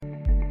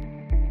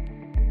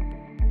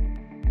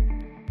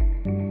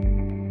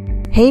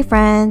Hey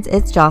friends,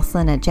 it's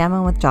Jocelyn at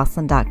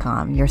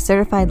jamminwithjocelyn.com, your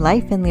certified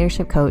life and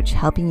leadership coach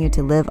helping you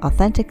to live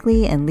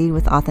authentically and lead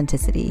with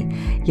authenticity.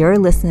 You're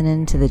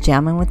listening to the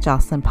Jammin' with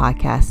Jocelyn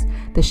podcast,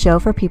 the show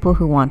for people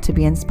who want to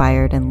be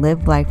inspired and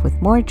live life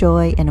with more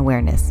joy and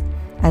awareness.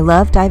 I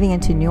love diving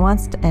into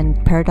nuanced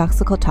and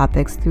paradoxical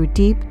topics through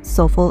deep,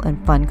 soulful,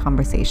 and fun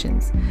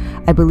conversations.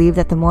 I believe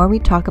that the more we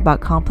talk about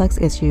complex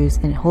issues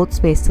and hold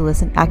space to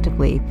listen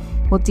actively,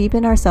 we'll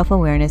deepen our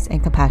self-awareness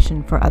and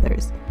compassion for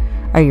others.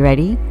 Are you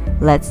ready?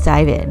 Let's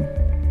dive in.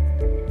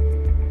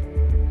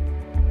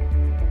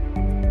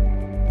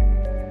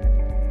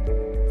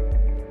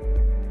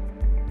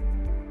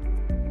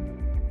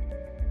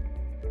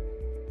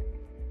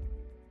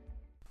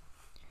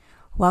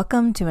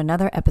 Welcome to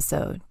another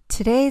episode.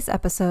 Today's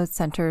episode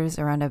centers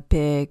around a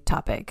big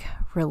topic,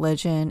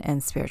 religion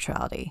and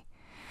spirituality.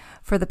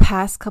 For the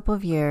past couple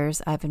of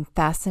years, I've been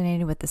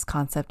fascinated with this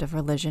concept of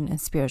religion and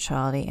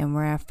spirituality and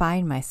where I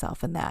find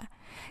myself in that.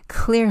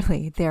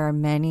 Clearly, there are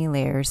many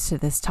layers to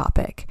this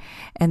topic,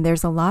 and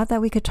there's a lot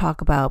that we could talk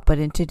about, but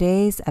in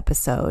today's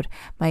episode,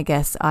 my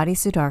guests Adi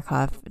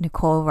Sudarkoff,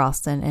 Nicole,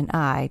 Ralston, and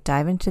I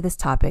dive into this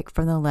topic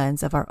from the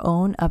lens of our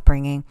own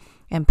upbringing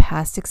and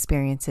past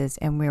experiences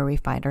and where we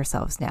find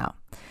ourselves now.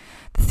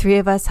 The three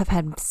of us have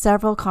had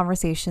several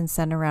conversations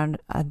centered around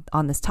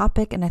on this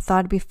topic, and I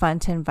thought it'd be fun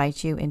to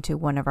invite you into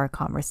one of our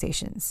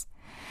conversations.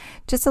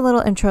 Just a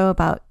little intro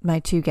about my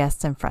two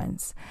guests and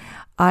friends.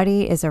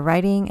 Adi is a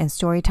writing and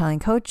storytelling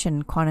coach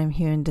and quantum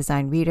human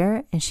design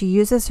reader, and she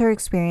uses her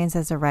experience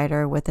as a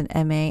writer with an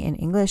MA in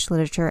English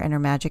literature and her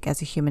magic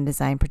as a human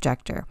design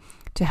projector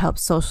to help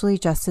socially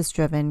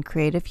justice-driven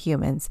creative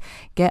humans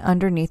get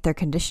underneath their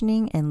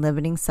conditioning and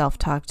limiting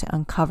self-talk to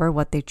uncover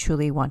what they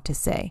truly want to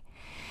say.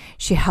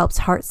 She helps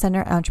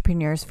heart-centered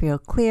entrepreneurs feel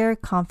clear,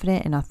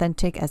 confident, and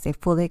authentic as they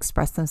fully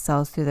express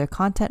themselves through their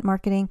content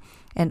marketing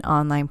and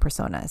online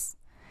personas.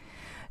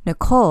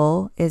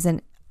 Nicole is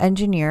an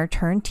engineer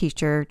turned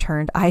teacher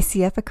turned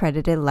ICF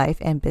accredited life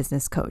and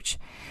business coach.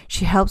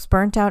 She helps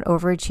burnt out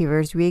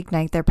overachievers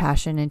reignite their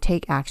passion and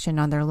take action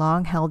on their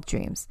long held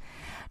dreams.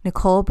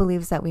 Nicole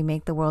believes that we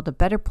make the world a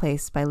better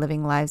place by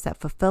living lives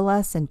that fulfill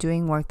us and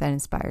doing work that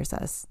inspires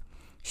us.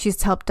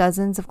 She's helped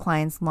dozens of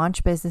clients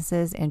launch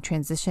businesses and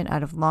transition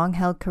out of long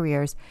held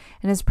careers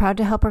and is proud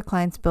to help her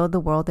clients build the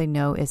world they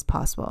know is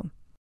possible.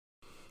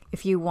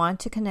 If you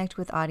want to connect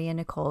with Adi and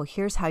Nicole,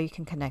 here's how you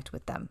can connect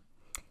with them.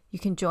 You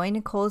can join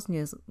Nicole's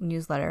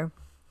newsletter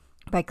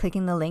by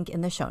clicking the link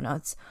in the show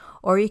notes,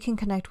 or you can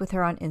connect with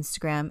her on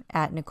Instagram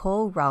at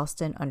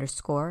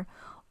NicoleRalston_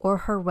 or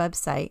her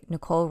website,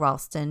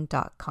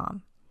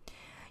 NicoleRalston.com.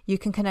 You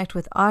can connect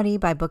with Adi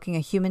by booking a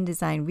human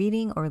design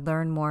reading or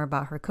learn more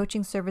about her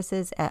coaching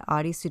services at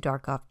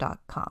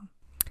adisudarkoff.com.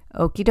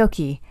 Okie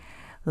dokie.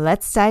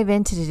 Let's dive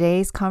into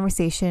today's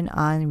conversation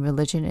on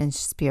religion and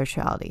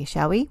spirituality,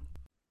 shall we?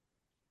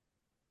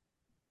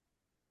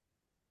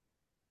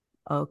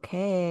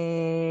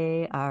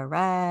 Okay. All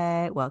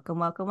right. Welcome,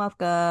 welcome,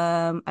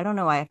 welcome. I don't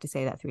know why I have to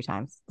say that 3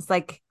 times. It's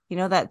like, you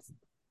know, that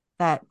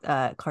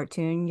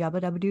cartoon Yabba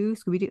Dabba Doo,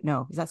 Scooby Doo.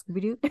 No, is that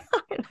Scooby Doo? I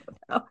don't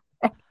know.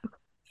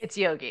 It's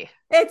Yogi.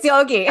 It's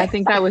Yogi. I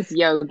think that was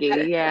Yogi.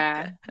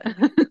 Yeah.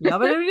 Yabba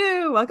Dabba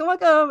Doo. Welcome,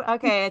 welcome.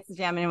 Okay. It's the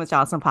Jammin' with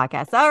Jocelyn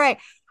podcast. All right.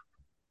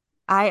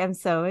 I am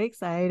so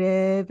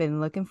excited. Been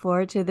looking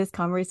forward to this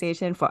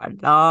conversation for a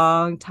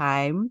long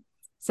time.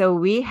 So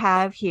we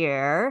have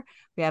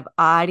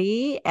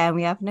Adi and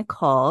we have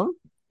Nicole,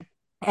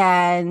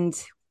 and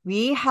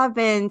we have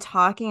been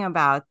talking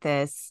about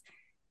this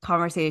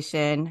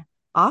conversation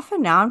off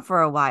and on for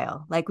a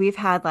while. Like we've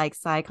had like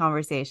side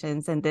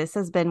conversations, and this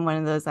has been one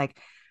of those like,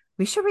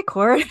 we should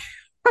record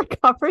a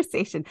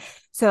conversation.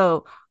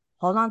 So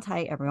hold on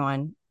tight,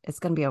 everyone. It's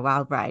going to be a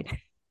wild ride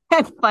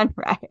and fun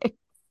ride.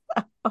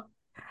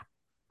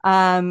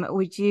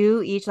 Would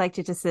you each like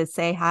to just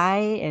say hi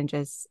and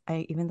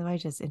even though I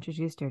just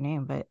introduced your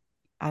name, but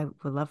I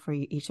would love for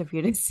each of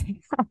you to say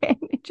hi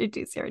and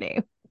introduce your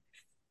name.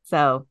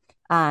 So,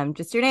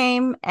 just your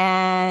name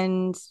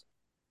and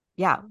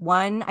yeah,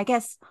 one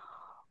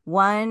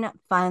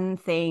fun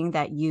thing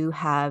that you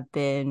have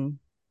been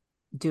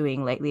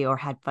doing lately or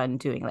had fun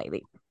doing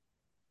lately.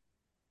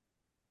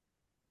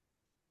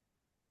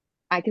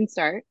 I can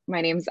start.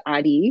 My name's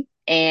Adi,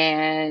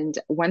 and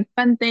one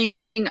fun thing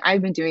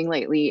I've been doing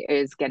lately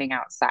is getting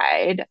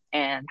outside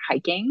and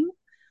hiking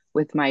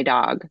with my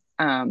dog.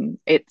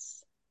 It's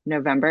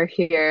November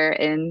here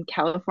in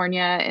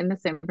California in the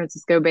San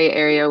Francisco Bay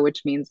Area,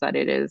 which means that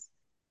it is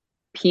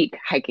peak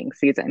hiking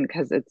season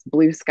because it's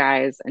blue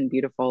skies and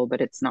beautiful,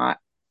 but it's not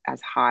as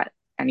hot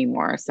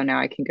anymore. So now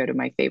I can go to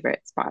my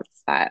favorite spots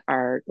that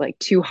are like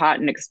too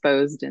hot and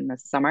exposed in the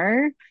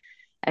summer.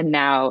 And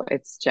now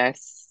it's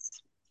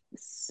just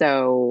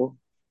so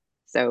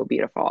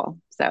beautiful.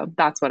 So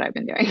that's what I've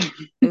been doing.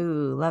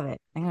 Ooh, love it.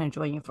 I'm going to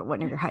join you for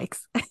one of your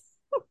hikes.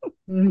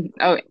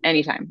 Oh,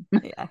 anytime.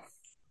 Yeah.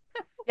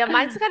 Yeah,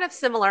 mine's kind of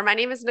similar. My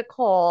name is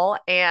Nicole,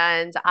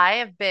 and I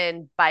have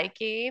been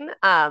biking,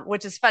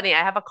 which is funny.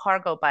 I have a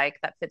cargo bike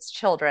that fits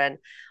children.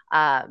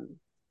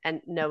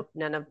 and no,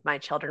 none of my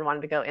children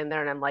wanted to go in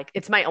there. And I'm like,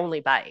 it's my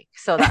only bike.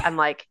 So that I'm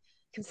like,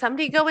 can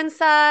somebody go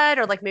inside?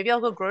 Or like maybe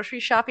I'll go grocery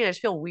shopping. I just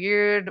feel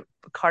weird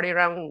carting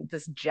around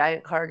this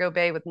giant cargo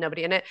bay with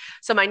nobody in it.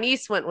 So my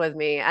niece went with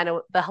me. And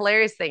the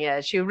hilarious thing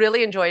is she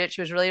really enjoyed it.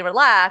 She was really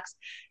relaxed.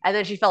 And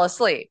then she fell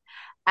asleep.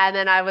 And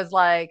then I was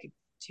like,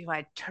 do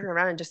I turn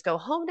around and just go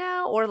home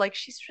now? Or like,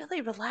 she's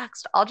really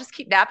relaxed. I'll just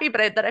keep napping.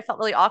 But then I felt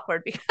really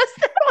awkward because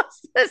there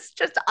was this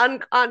just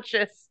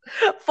unconscious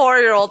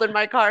 4-year old in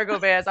my cargo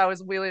bay as I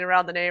was wheeling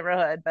around the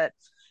neighborhood. But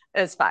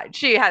it's fine.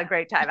 She had a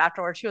great time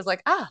afterwards. She was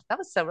like, that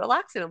was so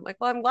relaxing. I'm like,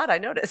 well, I'm glad I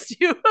noticed.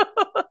 You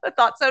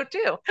thought so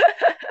too.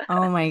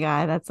 Oh my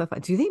God, that's so fun.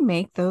 Do they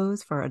make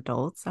those for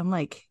adults? I'm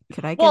like,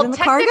 could I get Well, in the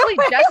cargo?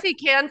 technically, Jesse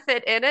can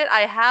fit in it.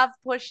 I have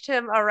pushed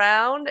him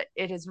around.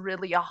 It is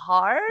really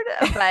hard,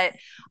 but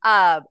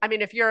I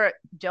mean, if you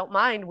don't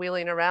mind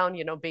wheeling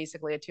around,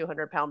 basically a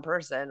 200-pound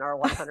person or a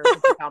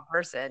 150-pound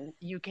person,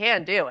 you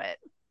can do it.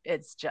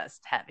 It's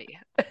just heavy.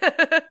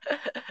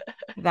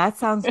 That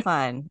sounds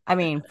fun. I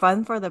mean,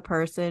 fun for the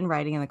person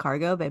riding in the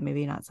cargo, but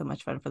maybe not so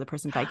much fun for the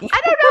person biking. I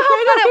don't know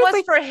how fun it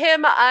was for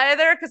him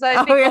either, because I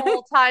think really? the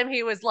whole time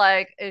he was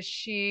like, is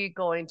she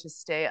going to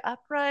stay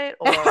upright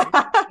or is she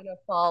going to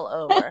fall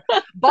over?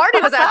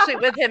 Barney was actually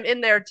with him in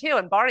there too,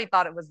 and Barney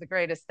thought it was the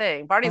greatest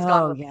thing. Barney's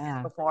gone with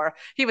him before.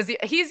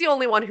 He's the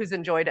only one who's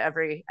enjoyed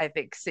every, I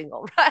think,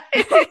 single ride.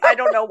 I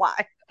don't know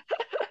why.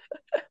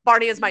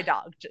 Barney is my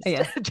dog.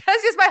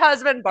 Jesse's my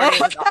husband. Barney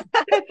is my dog.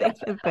 Thanks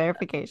for the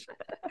clarification.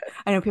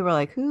 I know people are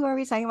like, who are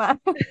we talking about?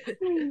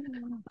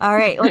 All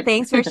right. Well,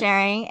 thanks for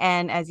sharing.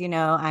 And as you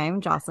know,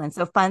 I'm Jocelyn.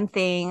 So fun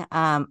thing.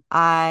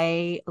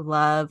 I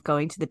love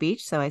going to the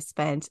beach. So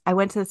I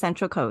went to the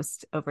Central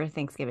Coast over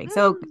Thanksgiving.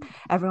 So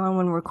everyone,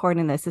 when we're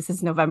recording this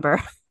is November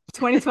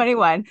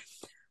 2021.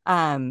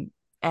 And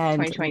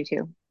 2022.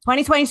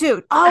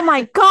 2022. Oh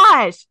my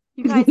gosh.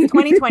 You guys,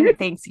 2020.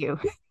 Thanks you.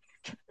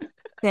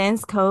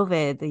 Since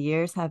COVID, the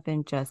years have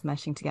been just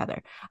meshing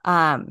together.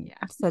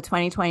 So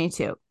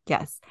 2022,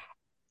 yes.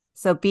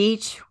 So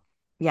beach,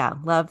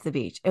 love the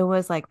beach. It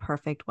was like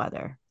perfect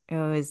weather. It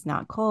was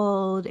not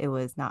cold. It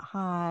was not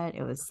hot.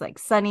 It was like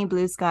sunny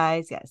blue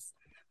skies. Yes.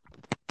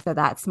 So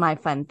that's my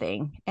fun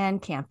thing.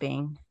 And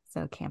camping.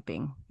 So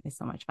camping is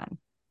so much fun.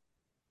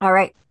 All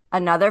right.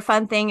 Another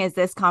fun thing is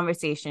this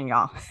conversation,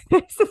 y'all.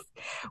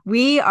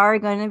 We are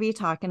going to be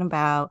talking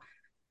about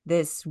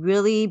this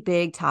really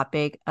big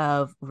topic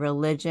of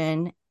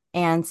religion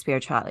and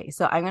spirituality.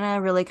 So I'm going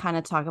to really kind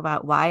of talk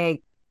about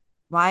why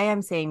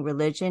I'm saying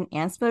religion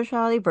and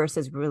spirituality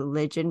versus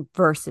religion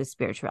versus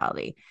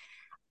spirituality.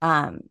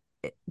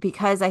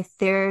 Because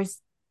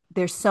there's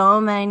so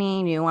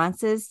many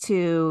nuances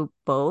to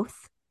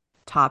both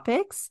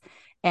topics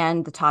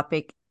and the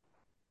topic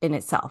in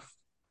itself.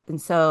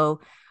 And so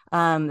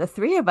the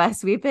three of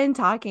us, we've been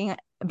talking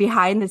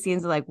behind the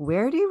scenes of like,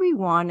 where do we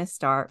want to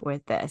start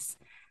with this?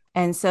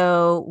 And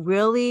so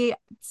really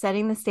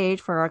setting the stage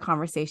for our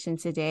conversation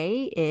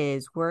today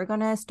is we're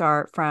going to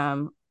start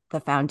from the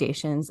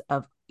foundations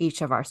of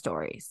each of our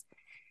stories.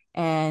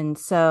 And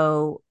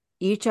so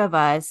each of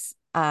us,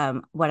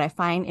 what I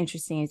find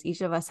interesting is each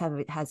of us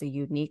has a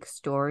unique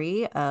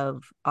story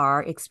of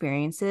our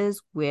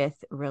experiences with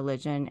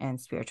religion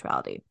and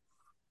spirituality.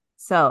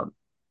 So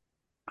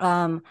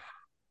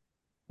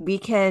we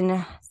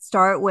can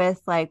start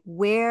with like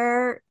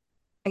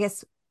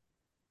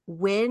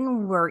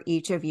when were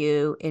each of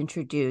you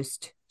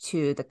introduced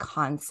to the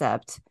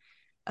concept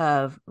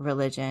of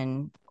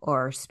religion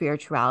or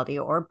spirituality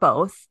or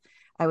both?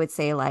 I would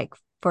say like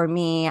for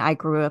me, I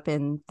grew up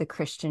in the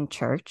Christian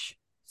church.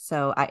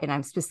 So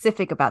I'm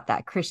specific about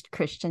that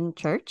Christian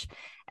church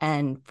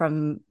and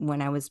from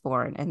when I was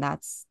born. And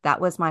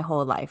that was my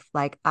whole life.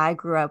 Like I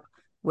grew up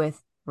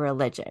with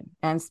religion.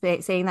 And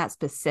I'm saying that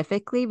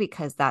specifically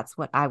because that's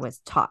what I was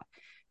taught.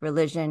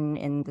 Religion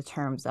in the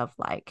terms of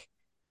like,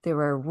 there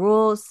were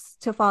rules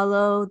to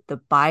follow. The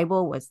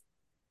Bible was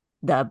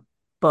the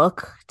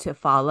book to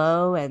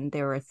follow. And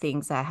there were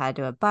things I had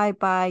to abide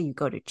by. You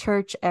go to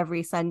church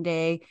every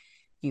Sunday.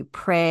 You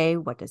pray.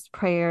 What does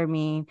prayer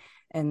mean?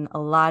 And a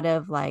lot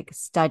of like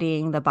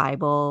studying the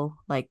Bible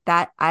like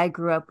that. I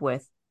grew up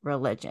with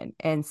religion.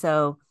 And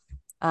so,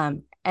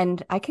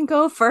 and I can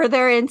go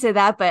further into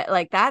that, but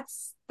like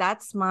that's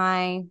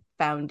my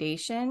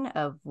foundation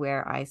of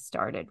where I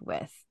started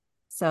with.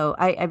 So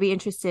I'd be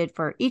interested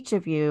for each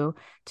of you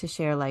to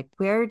share, like,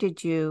 where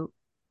did you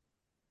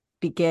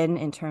begin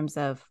in terms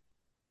of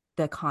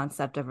the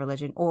concept of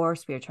religion or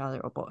spirituality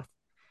or both?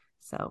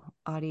 So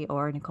Audie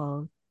or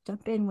Nicole,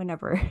 jump in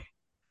whenever.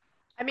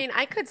 I mean,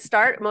 I could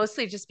start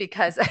mostly just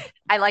because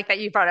I like that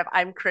you brought up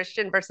I'm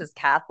Christian versus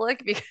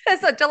Catholic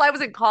because until I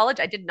was in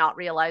college, I did not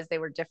realize they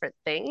were different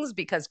things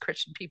because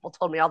Christian people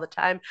told me all the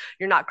time,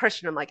 you're not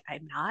Christian. I'm like,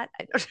 I'm not.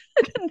 I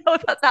didn't know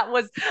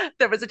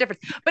there was a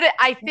difference. But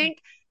I think,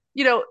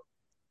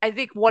 I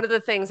think one of the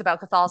things about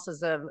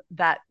Catholicism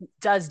that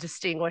does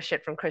distinguish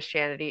it from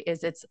Christianity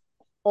is it's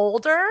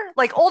older,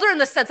 like older in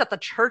the sense that the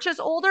church is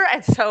older.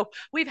 And so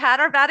we've had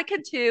our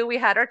Vatican II, we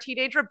had our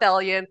teenage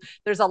rebellion.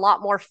 There's a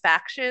lot more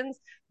factions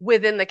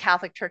within the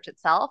Catholic Church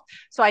itself.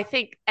 So I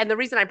think, and the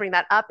reason I bring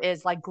that up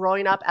is like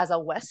growing up as a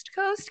West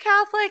Coast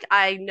Catholic,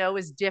 I know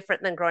is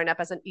different than growing up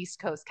as an East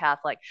Coast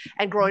Catholic.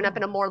 And growing up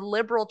in a more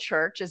liberal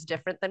church is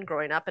different than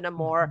growing up in a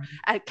more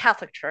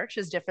Catholic church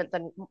is different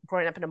than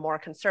growing up in a more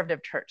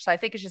conservative church. So I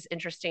think it's just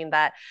interesting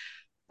that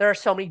there are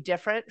so many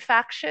different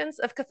factions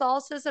of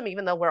Catholicism,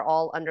 even though we're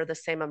all under the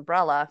same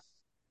umbrella.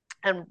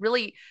 And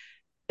really,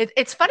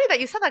 it's funny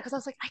that you said that because I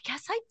was like, I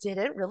guess I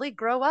didn't really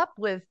grow up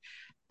with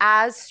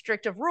as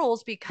strict of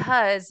rules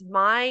because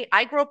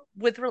I grew up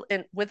with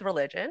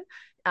religion.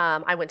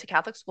 I went to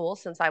Catholic school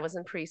since I was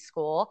in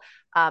preschool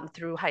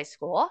through high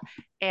school,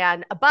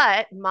 and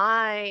but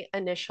my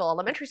initial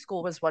elementary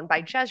school was run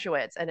by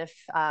Jesuits. And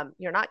if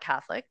you're not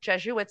Catholic,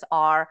 Jesuits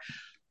are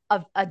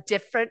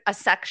a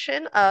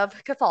section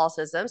of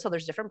Catholicism. So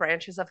there's different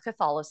branches of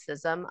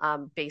Catholicism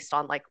based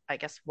on like I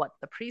guess what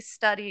the priests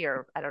study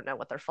or I don't know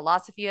what their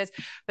philosophy is.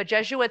 But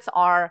Jesuits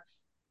are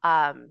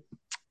um,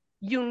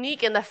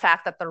 unique in the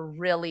fact that they're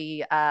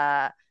really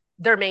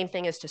their main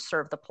thing is to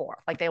serve the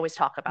poor. Like they always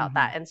talk about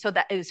that. And so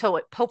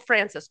Pope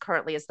Francis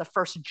currently is the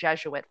first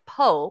Jesuit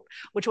Pope,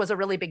 which was a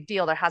really big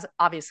deal. There has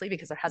obviously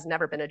because there has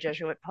never been a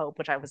Jesuit Pope,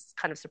 which I was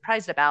kind of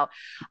surprised about.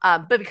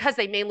 But because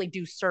they mainly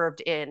do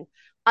served in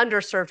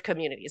underserved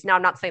communities. Now,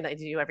 I'm not saying that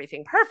they do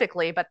everything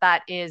perfectly, but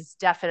that is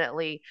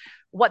definitely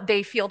what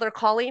they feel their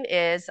calling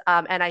is.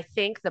 And I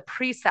think the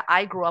priests that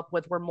I grew up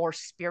with were more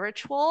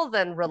spiritual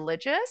than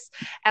religious.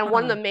 And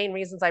one of the main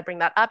reasons I bring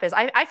that up is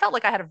I felt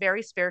like I had a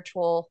very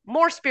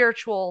more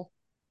spiritual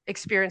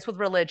experience with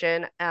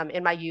religion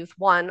in my youth.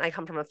 One, I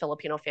come from a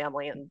Filipino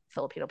family, and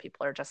Filipino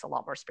people are just a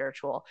lot more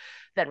spiritual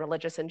than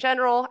religious in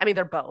general. I mean,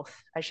 they're both.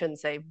 I shouldn't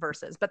say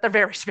versus, but they're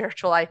very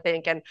spiritual, I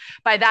think. And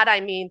by that, I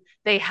mean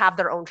they have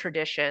their own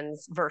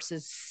traditions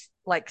versus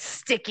like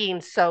sticking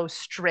so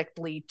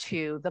strictly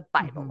to the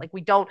Bible. Like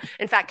we don't,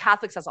 in fact,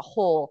 Catholics as a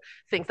whole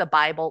think the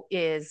Bible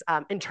is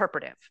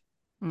interpretive.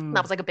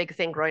 That was like a big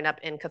thing growing up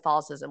in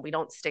Catholicism. We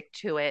don't stick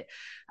to it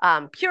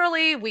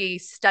purely. We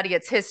study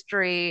its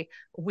history.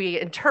 We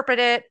interpret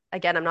it.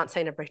 Again, I'm not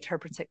saying everybody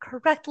interprets it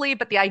correctly,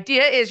 but the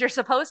idea is you're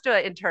supposed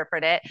to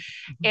interpret it.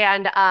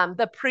 And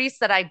the priests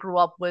that I grew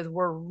up with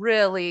were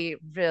really,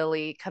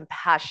 really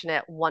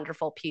compassionate,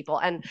 wonderful people.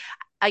 And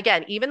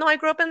again, even though I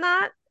grew up in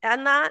that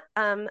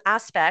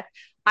aspect,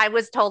 I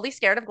was totally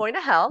scared of going to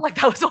hell. Like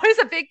that was always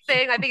a big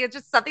thing. I think it's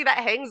just something that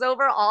hangs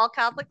over all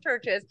Catholic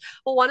churches.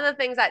 But one of the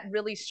things that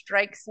really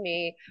strikes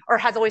me or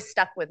has always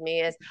stuck with me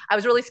is I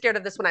was really scared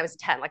of this when I was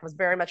 10. Like I was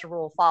very much a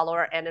rule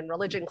follower. And in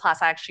religion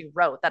class, I actually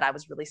wrote that I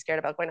was really scared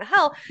about going to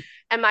hell.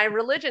 And my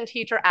religion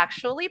teacher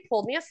actually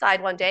pulled me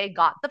aside one day,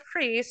 got the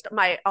priest,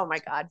 oh my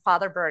God,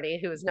 Father Bernie,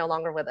 who is no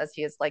longer with us.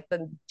 He is like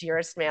the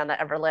dearest man that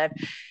ever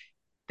lived.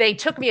 They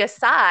took me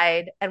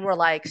aside and were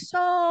like,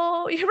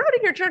 so you wrote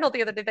in your journal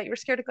the other day that you were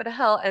scared to go to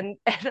hell. And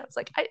I was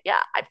like,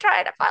 yeah, I've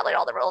tried. I violated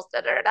all the rules. Da,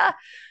 da, da.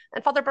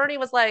 And Father Bernie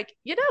was like,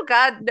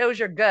 God knows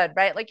you're good,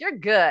 right? Like you're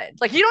good.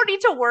 Like you don't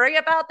need to worry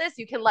about this.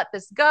 You can let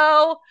this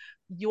go.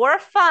 You're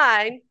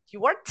fine.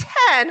 You are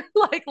 10.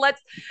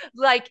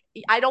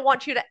 I don't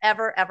want you to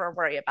ever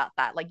worry about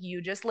that. Like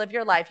you just live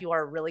your life. You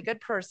are a really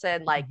good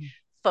person. Like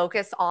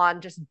focus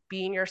on just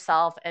being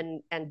yourself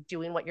and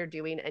doing what you're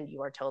doing and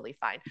you are totally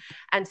fine.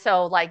 And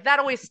so like that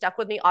always stuck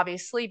with me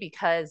obviously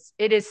because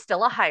it is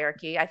still a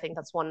hierarchy. I think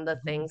that's one of the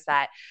things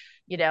that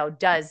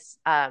does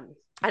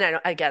and I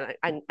know again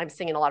I'm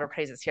singing a lot of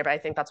praises here, but I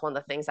think that's one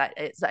of the things that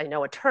is I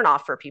know a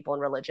turnoff for people in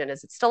religion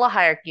is it's still a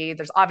hierarchy.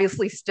 There's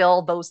obviously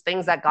still those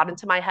things that got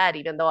into my head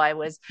even though I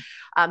was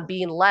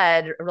being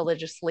led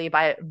religiously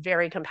by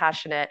very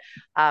compassionate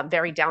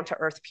very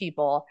down-to-earth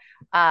people.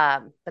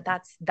 But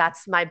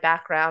that's my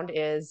background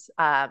is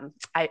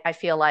I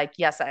feel like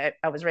yes I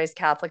was raised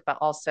Catholic but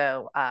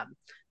also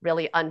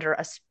really under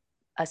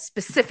a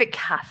specific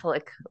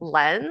Catholic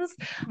lens.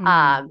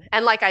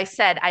 And like I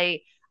said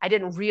I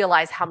didn't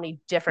realize how many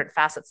different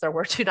facets there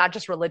were to not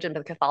just religion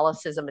but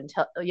Catholicism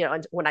until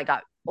when I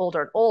got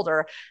older and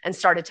older and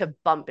started to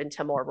bump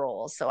into more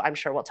roles. So I'm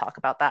sure we'll talk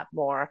about that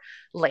more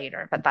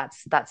later, but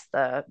that's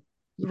the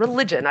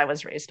religion I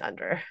was raised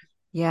under.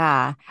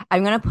 Yeah,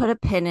 I'm gonna put a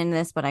pin in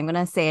this, but I'm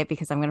gonna say it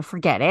because I'm gonna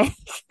forget it.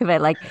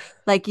 But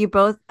like you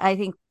both, I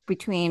think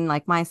between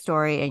like my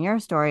story and your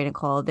story,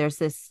 Nicole, there's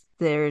this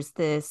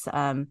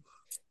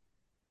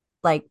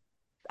like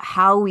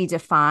how we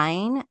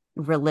define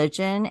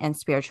religion and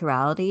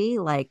spirituality,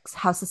 like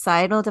how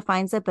societal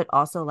defines it, but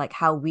also like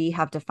how we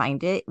have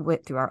defined it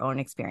through our own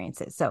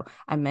experiences. So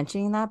I'm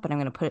mentioning that, but I'm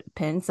gonna put a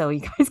pin so you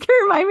guys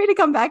can remind me to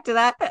come back to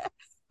that.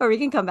 Or we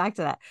can come back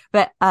to that.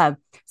 But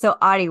so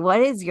Audie, what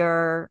has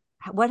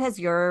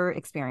your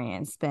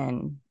experience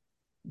been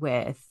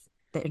with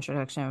the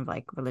introduction of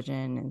like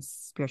religion and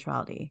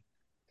spirituality?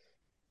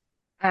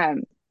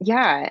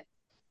 Yeah,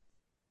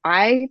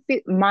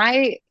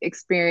 my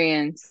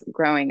experience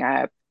growing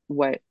up,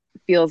 what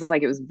feels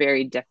like it was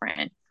very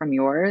different from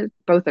yours,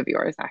 both of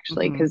yours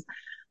actually, Mm-hmm. because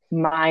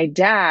my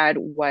dad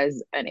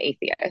was an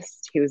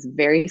atheist. He was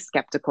very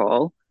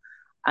skeptical.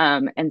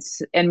 And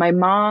my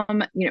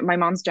mom, my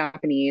mom's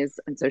Japanese,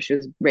 and so she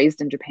was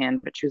raised in Japan,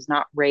 but she was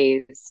not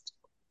raised,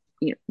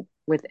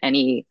 with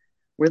any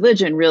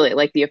religion really.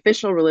 Like the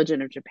official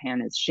religion of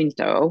Japan is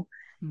Shinto,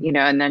 Mhm.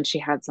 and then she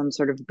had some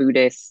sort of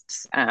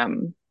Buddhist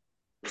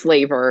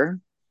flavor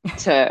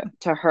to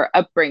her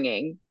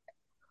upbringing.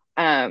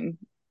 Um,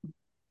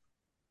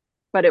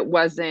 but it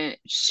wasn't.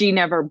 She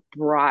never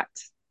brought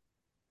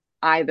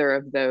either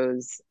of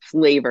those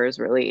flavors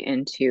really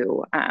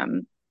into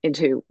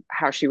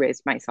how she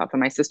raised myself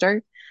and my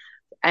sister.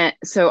 And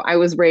so I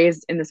was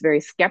raised in this very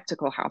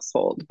skeptical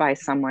household by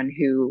someone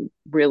who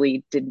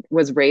really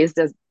was raised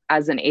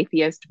as an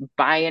atheist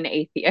by an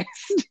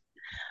atheist.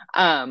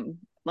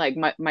 Like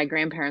my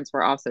grandparents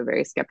were also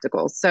very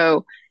skeptical.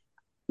 So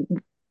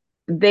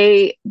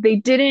they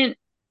didn't,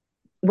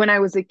 when I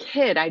was a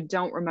kid, I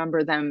don't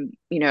remember them,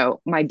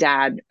 my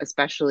dad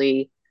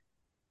especially,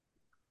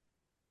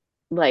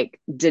 like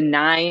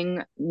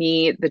denying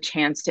me the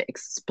chance to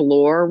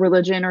explore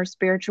religion or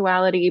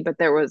spirituality, but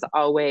there was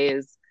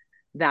always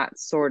that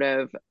sort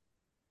of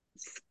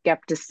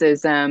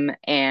skepticism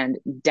and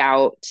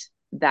doubt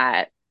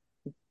that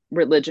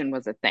religion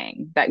was a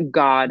thing, that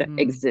God Mhm.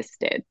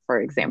 existed, for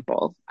Mhm.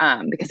 example,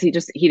 because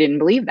he didn't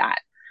believe that.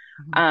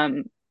 Mhm.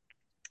 Um,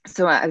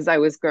 so as I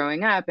was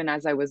growing up and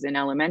as I was in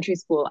elementary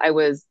school,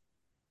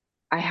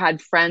 I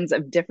had friends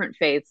of different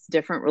faiths,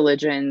 different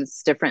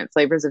religions, different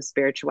flavors of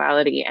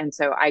spirituality. And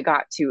so I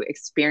got to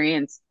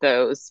experience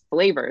those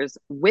flavors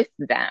with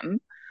them.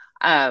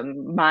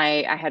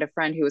 I had a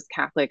friend who was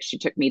Catholic. She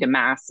took me to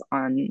mass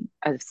on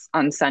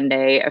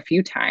Sunday a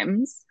few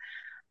times.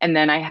 And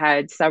then I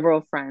had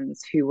several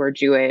friends who were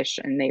Jewish,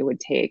 and they would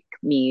take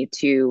me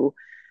to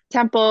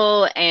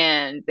temple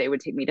and they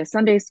would take me to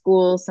Sunday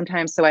school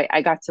sometimes. So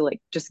I got to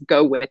like just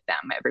go with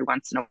them every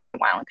once in a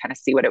while and kind of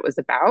see what it was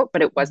about,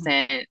 but it Mhm.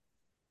 wasn't.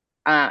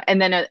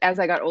 And then as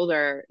I got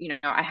older,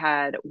 I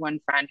had one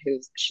friend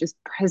she's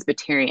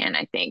Presbyterian,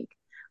 I think.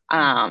 Mhm.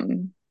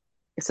 Um,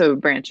 so a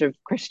branch of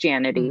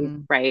Christianity,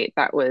 Mhm. right?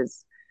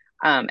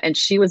 And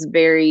she was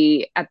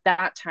very, at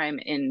that time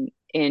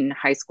in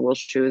high school,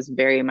 she was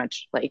very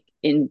much like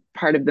in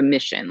part of the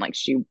mission. Like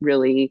she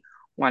really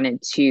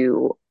wanted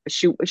to,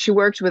 she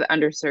worked with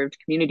underserved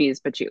communities,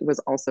 but she was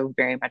also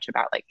very much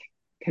about like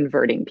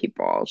converting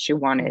people. She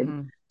wanted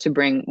Mhm. to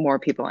bring more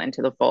people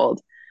into the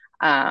fold.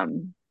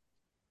 Um,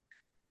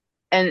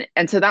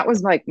 and so that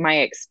was like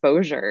my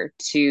exposure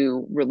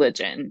to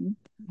religion,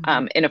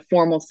 Mhm. in a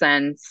formal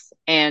sense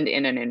and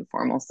in an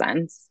informal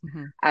sense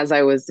Mhm. as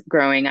I was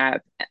growing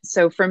up.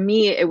 So for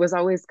me it was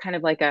always kind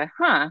of like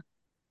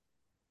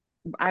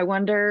I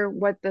wonder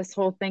what this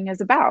whole thing is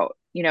about.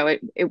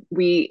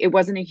 It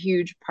wasn't a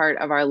huge part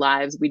of our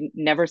lives.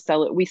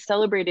 We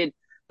celebrated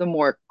the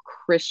more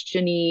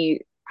Christiany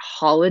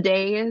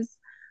holidays,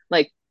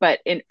 like,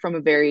 but from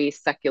a very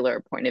secular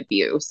point of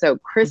view. So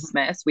Mhm.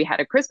 Christmas, we had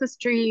a Christmas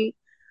tree,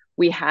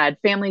 we had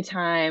family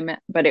time,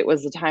 but it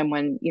was a time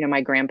when,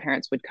 my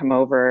grandparents would come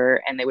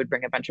over and they would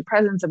bring a bunch of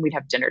presents and we'd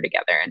have dinner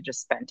together and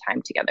just spend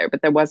time together.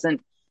 But there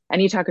wasn't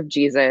any talk of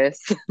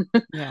Jesus.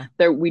 Yeah.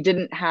 There we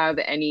didn't have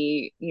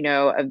any,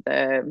 of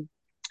the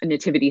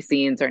nativity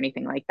scenes or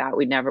anything like that.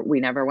 We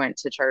never went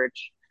to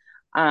church.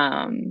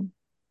 Um,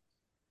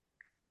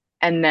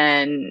 and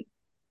then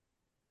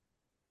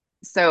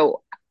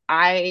so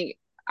I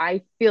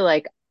I feel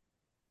like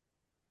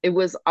it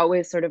was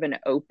always sort of an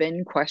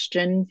open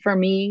question for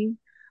me.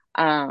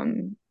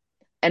 Um,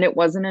 and it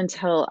wasn't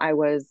until I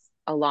was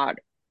a lot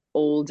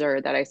older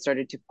that I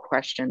started to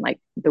question like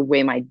the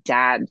way my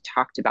dad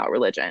talked about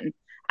religion.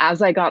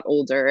 As I got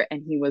older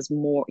and he was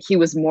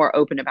more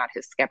open about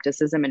his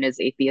skepticism and his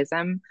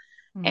atheism,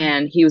 Mhm.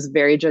 and he was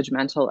very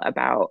judgmental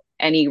about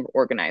any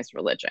organized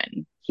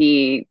religion.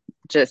 He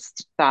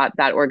just thought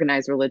that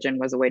organized religion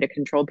was a way to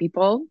control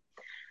people.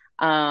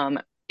 um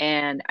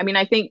and I mean,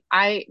 I think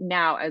I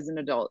now as an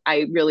adult,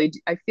 I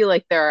feel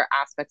like there are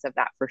aspects of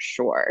that for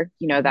sure,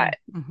 Mhm. that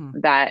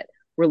Mhm. that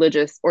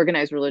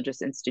organized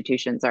religious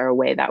institutions are a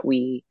way that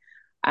we,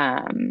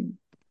 um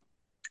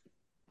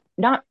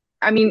not,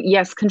 I mean,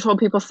 yes, control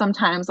people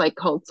sometimes, like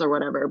cults or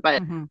whatever,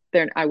 but Mhm.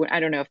 I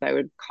don't know if I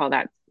would call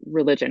that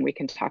religion. We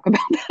can talk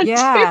about that too.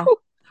 Yeah.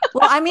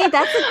 Well, I mean,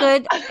 that's a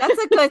good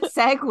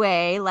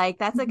segue. Like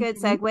that's a good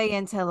Mhm, segue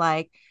into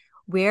like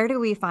where do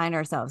we find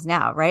ourselves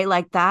now, right?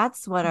 Like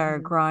that's what our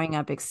mhm, growing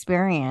up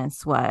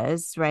experience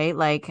was, right?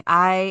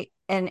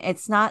 And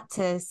it's not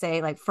to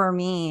say like for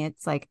me,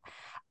 it's like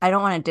I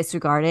don't want to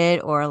disregard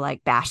it or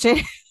like bash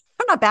it.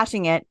 I'm not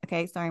bashing it.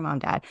 Okay, sorry, mom,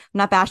 dad. I'm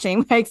not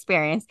bashing my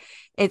experience.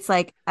 It's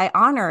like I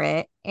honor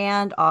it,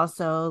 and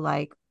also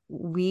like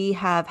we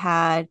have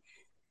had,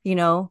 you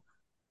know,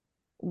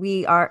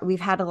 we've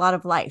had a lot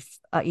of life,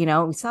 we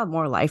still have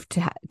more life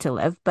to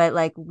live, but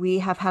like we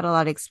have had a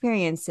lot of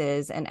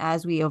experiences, and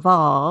as we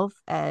evolve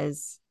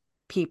as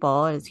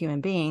people, as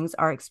human beings,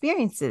 our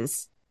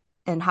experiences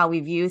and how we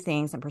view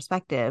things and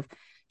perspective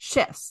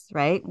shifts,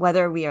 right,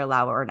 whether we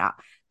allow it or not.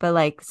 But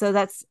like, so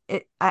that's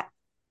it.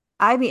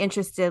 I'd be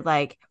interested,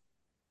 like,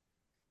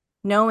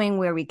 knowing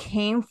where we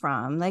came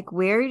from, like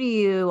where do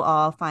you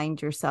all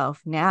find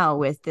yourself now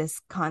with this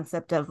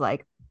concept of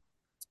like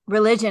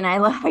religion? I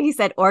love how you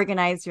said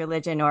organized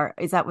religion, or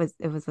is that was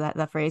it was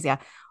that phrase? Yeah,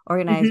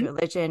 organized Mhm.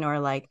 religion, or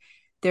like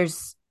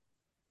there's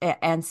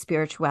and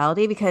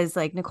spirituality, because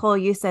like Nicole,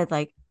 you said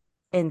like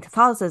in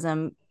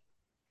Catholicism,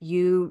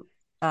 you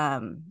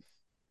um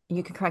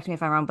you can correct me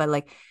if I'm wrong, but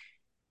like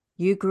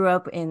you grew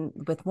up in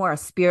with more a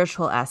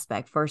spiritual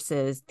aspect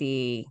versus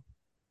the,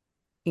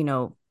 you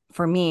know,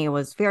 for me it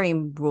was very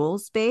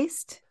rules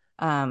based.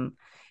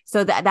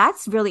 So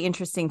that's really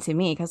interesting to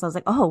me because I was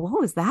like, oh, what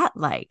was that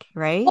like,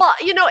 right? Well,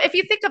 if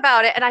you think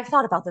about it, and I've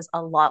thought about this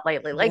a lot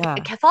lately, like Yeah.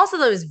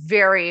 Catholicism is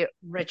very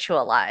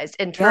ritualized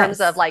in terms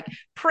of Yes. like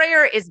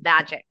prayer is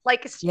magic.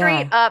 Like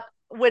straight Yeah. up,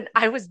 when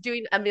I was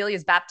doing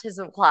Amelia's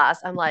baptism class,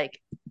 I'm like,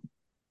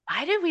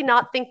 why did we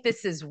not think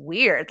this is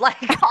weird?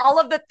 Like all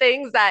of the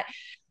things that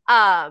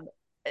um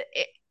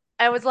it,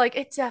 I was like,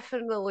 it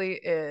definitely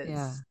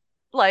Yeah. is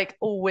like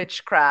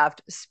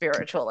witchcraft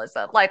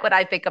spiritualism. Like when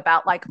I think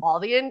about like all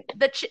the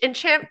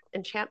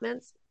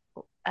enchantments,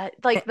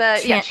 like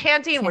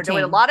chanting. We're doing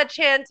a Chanting. lot of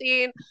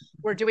chanting.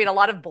 We're doing a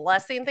lot of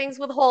blessing things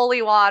with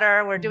holy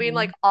water. We're doing Mm-hmm.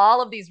 like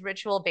all of these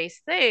ritual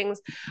based things,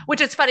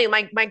 which is funny.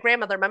 My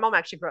grandmother, my mom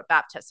actually grew up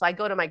Baptist, so I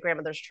go to my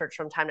grandmother's church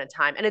from time to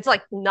time, and it's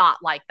like not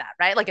like that,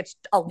 right? Like it's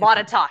a lot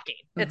of Different. talking.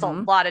 It's a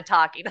Mm-hmm. lot of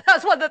talking.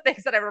 That's one of the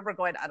things that I remember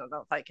going. I don't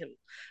know if I can.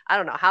 I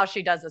don't know how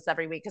she does this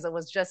every week because it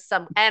was just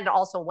some. And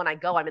also when I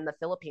go, I'm in the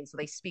Philippines, so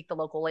they speak the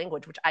local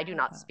language, which I do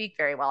not speak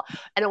very well.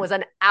 And it was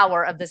an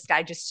hour of this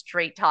guy just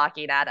straight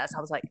talking at us.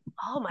 I was like,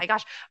 oh my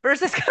gosh.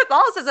 Versus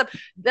Catholicism,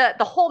 the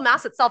whole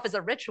mass itself is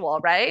a ritual,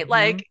 right? Mm-hmm.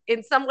 Like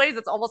in some ways,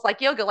 it's almost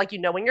like yoga. Like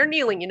when you're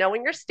kneeling,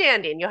 when you're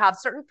standing, you have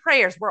certain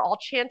prayers. We're all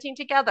chanting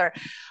together.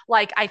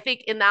 Like I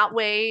think in that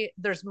way,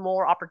 there's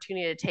more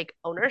opportunity to take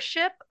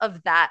ownership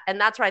of that, and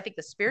that's where I think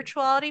the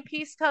spirituality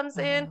piece comes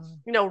in.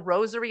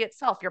 Rosary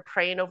itself, you're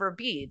praying over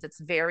beads. It's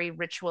very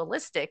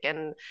ritualistic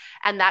and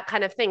that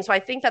kind of thing. So I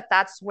think that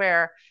that's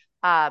where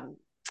um,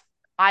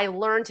 I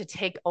learned to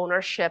take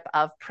ownership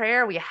of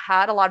prayer. We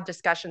had a lot of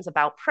discussions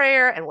about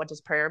prayer and what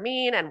does prayer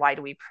mean and why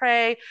do we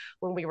pray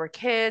when we were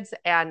kids.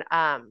 And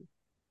I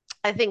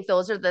think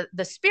those are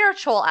the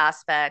spiritual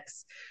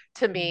aspects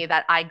to me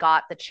that I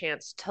got the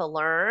chance to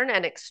learn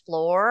and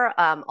explore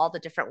all the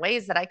different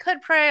ways that I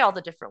could pray, all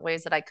the different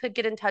ways that I could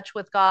get in touch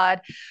with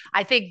God.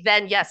 I think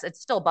then, yes, it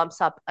still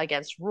bumps up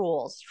against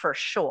rules for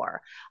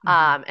sure.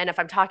 Mm-hmm. And if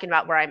I'm talking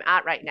about where I'm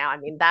at right now, I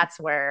mean, that's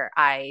where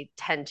I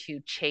tend to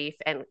chafe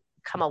and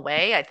come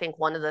away. I think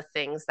one of the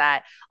things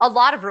that a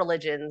lot of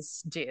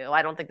religions do,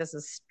 I don't think this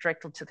is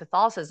strict to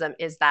Catholicism,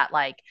 is that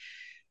like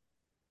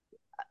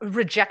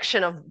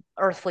rejection of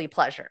earthly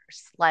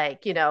pleasures.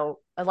 Like the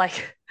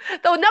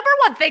number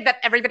one thing that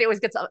everybody always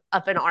gets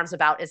up in arms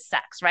about is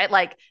sex, right?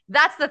 Like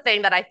that's the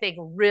thing that I think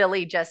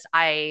really just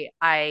I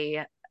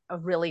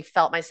really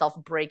felt myself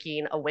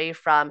breaking away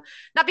from,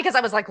 not because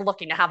I was like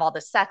looking to have all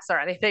the sex or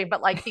anything,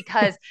 but like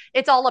because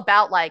it's all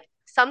about like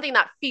something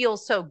that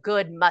feels so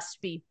good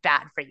must be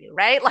bad for you,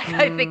 right? Like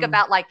I think Mm-hmm.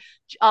 about like,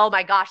 oh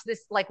my gosh,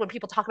 this, like when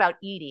people talk about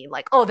eating,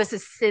 like, oh, this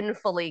is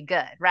sinfully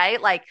good, right?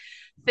 Like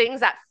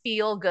things that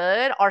feel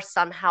good are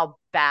somehow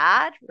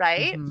bad,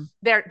 right?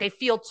 Mm-hmm. They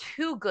feel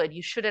too good.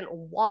 You shouldn't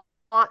want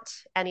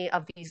any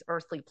of these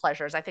earthly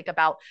pleasures. I think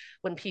about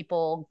when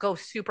people go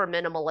super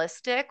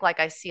minimalistic, like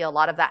I see a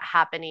lot of that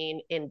happening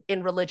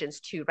in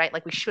religions too, right?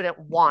 Like we shouldn't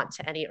want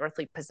any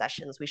earthly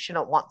possessions. We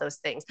shouldn't want those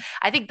things.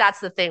 I think that's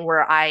the thing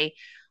where I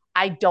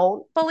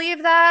don't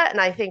believe that.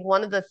 And I think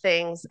one of the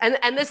things, and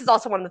this is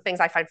also one of the things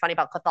I find funny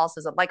about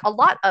Catholicism, like a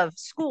lot of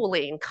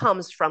schooling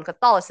comes from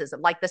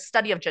Catholicism. Like the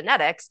study of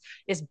genetics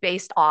is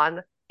based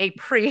on a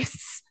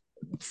priest's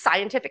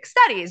scientific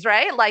studies,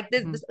 right? Like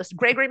this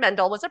Gregory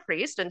Mendel was a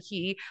priest and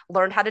he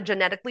learned how to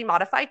genetically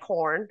modify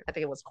corn. I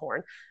think it was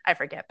corn. I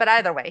forget. But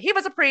either way, he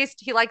was a priest.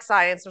 He liked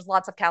science. There's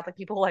lots of Catholic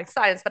people who like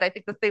science. But I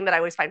think the thing that I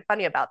always find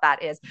funny about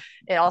that is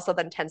it also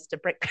then tends to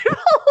break people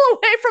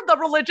away from the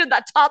religion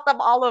that taught them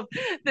all of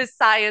this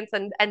science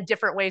and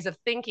different ways of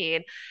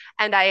thinking.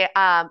 And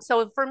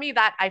so for me,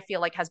 that I feel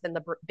like has been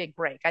the big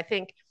break. I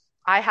think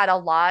I had a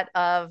lot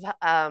of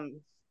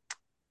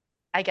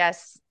I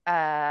guess,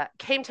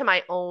 came to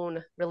my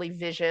own really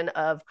vision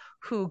of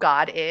who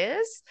God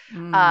is.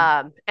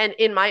 Mm-hmm. And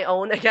in my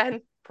own,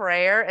 again,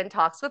 prayer and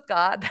talks with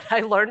God that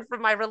I learned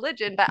from my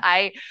religion, but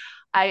I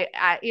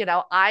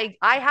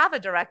have a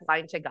direct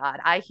line to God.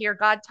 I hear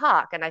God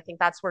talk, and I think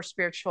that's where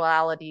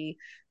spirituality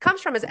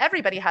comes from. Is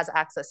everybody has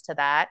access to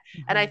that,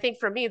 and I think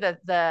for me,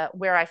 the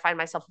where I find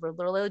myself with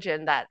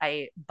religion that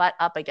I butt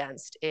up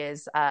against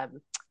is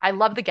I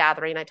love the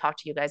gathering. I talked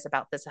to you guys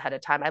about this ahead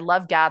of time. I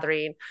love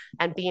gathering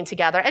and being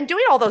together and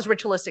doing all those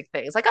ritualistic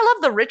things. Like I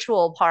love the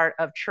ritual part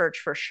of church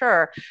for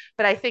sure,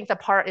 but I think the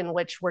part in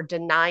which we're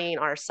denying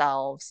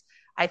ourselves,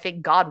 I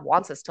think God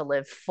wants us to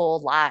live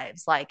full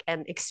lives, like,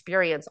 and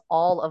experience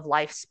all of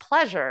life's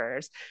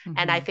pleasures.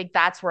 And I Mm-hmm. think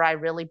that's where I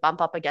really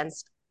bump up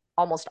against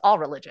almost all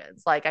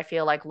religions. Like, I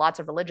feel like lots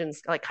of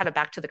religions, like, kind of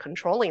back to the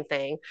controlling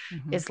thing,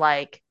 Mm-hmm. is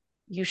like,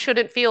 you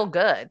shouldn't feel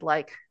good.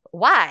 Like,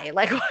 why?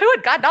 Like, why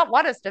would God not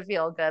want us to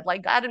feel good?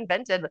 Like, God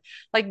invented,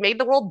 like, made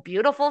the world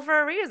beautiful for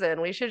a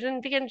reason. We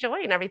shouldn't be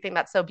enjoying everything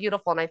that's so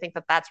beautiful. And I think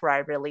that that's where I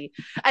really,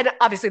 and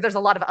obviously, there's a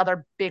lot of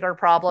other bigger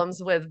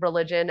problems with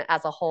religion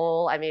as a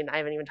whole. I mean, I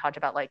haven't even talked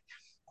about like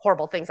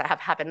horrible things that have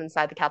happened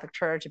inside the Catholic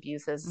Church,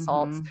 abuses,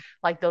 assaults. Mm-hmm.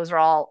 Like, those are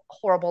all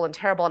horrible and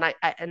terrible, and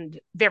and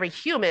very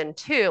human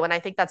too. And I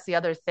think that's the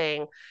other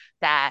thing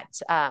that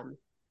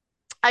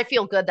I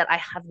feel good that I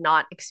have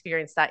not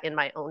experienced that in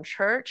my own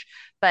church,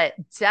 but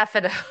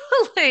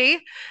definitely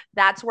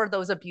that's where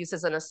those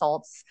abuses and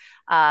assaults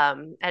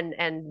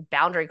and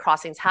boundary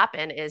crossings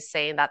happen. Is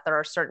saying that there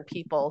are certain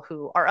people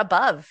who are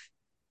above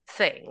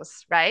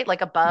things, right?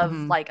 Like above,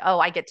 Mm-hmm. like, oh,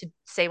 I get to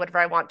say whatever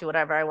I want, do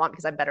whatever I want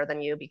because I'm better than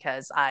you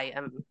because I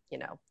am,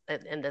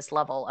 in this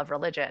level of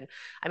religion.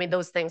 I mean,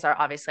 those things are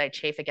obviously I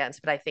chafe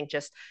against, but I think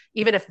just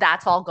even if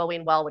that's all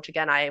going well, which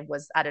again, I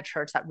was at a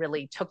church that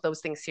really took those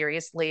things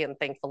seriously and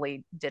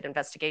thankfully did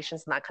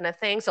investigations and that kind of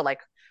thing. So like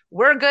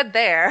we're good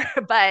there.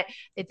 But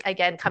it's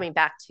again coming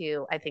back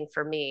to, I think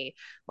for me,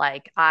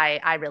 like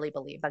I really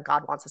believe that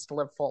God wants us to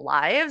live full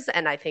lives.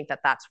 And I think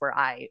that that's where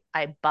I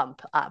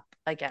bump up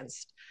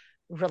against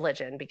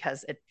religion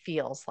because it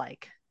feels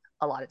like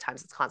a lot of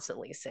times it's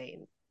constantly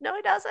saying, no,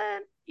 it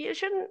doesn't. You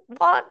shouldn't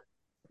want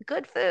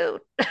good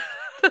food.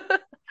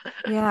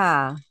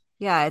 Yeah.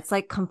 Yeah. It's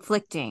like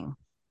conflicting.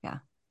 Yeah.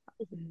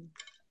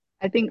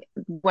 I think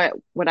what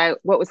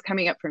was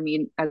coming up for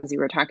me as you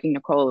were talking,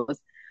 Nicole, was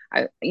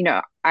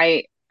I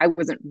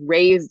wasn't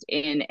raised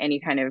in any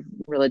kind of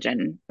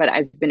religion, but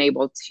I've been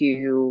able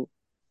to,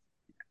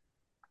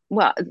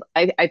 well,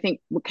 I think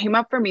what came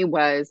up for me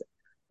was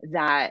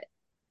that,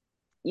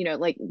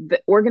 like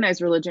the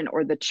organized religion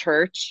or the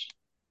church,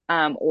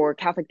 or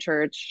Catholic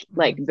Church,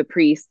 like Mm-hmm. the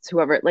priests,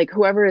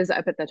 whoever is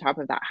up at the top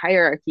of that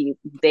hierarchy,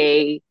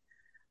 they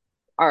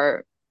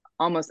are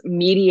almost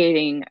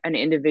mediating an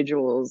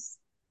individual's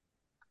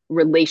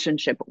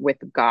relationship with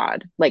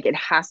God. Like it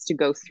has to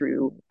go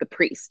through the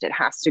priest. It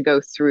has to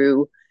go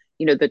through,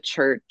 the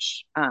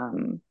church,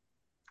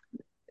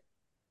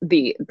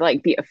 the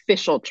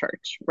official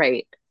church,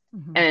 right?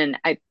 Mm-hmm.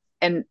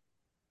 And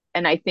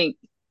and I think,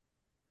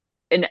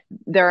 and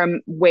there are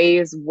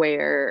ways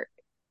where,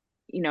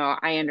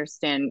 I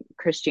understand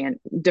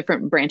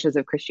different branches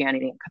of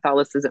Christianity and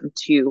Catholicism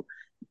to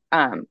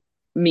um,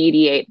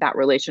 mediate that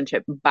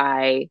relationship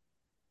by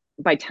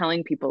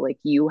telling people like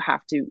you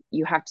have to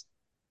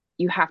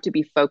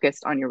be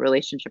focused on your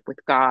relationship with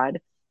God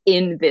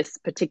in this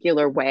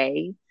particular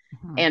way,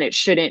 Mm-hmm. and it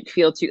shouldn't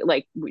feel too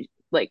like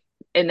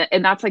and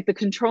that's like the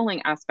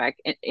controlling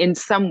aspect in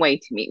some way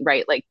to me,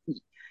 right? Like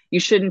you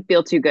shouldn't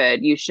feel too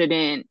good. You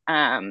shouldn't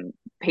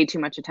pay too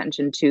much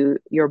attention to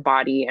your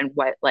body and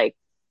what like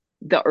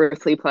the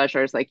earthly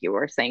pleasures, like you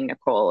were saying,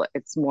 Nicole.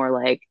 It's more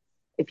like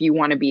if you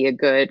want to be a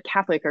good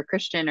Catholic or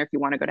Christian, or if you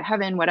want to go to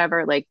heaven,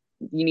 whatever, like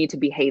you need to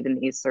behave in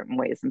these certain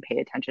ways and pay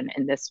attention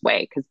in this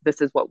way because this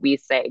is what we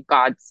say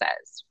God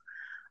says.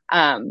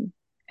 Um,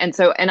 and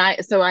I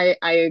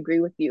agree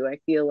with you. I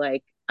feel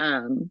like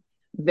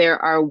there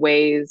are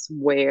ways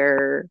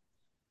where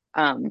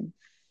um,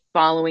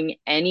 following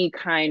any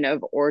kind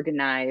of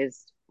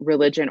organized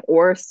religion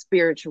or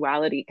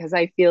spirituality, because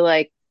I feel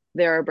like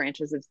there are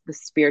branches of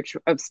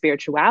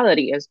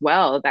spirituality as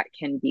well that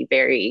can be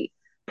very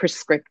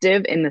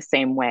prescriptive in the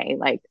same way.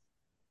 Like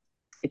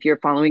if you're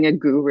following a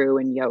guru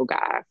in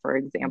yoga, for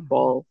Mm-hmm.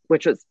 example,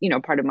 which was,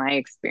 part of my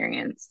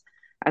experience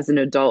as an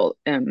adult,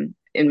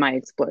 in my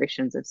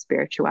explorations of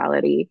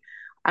spirituality.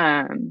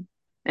 Um,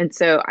 and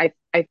so I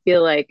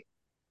feel like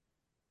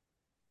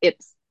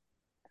it's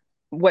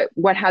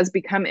what has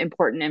become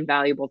important and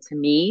valuable to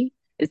me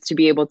is to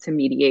be able to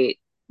mediate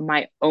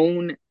my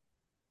own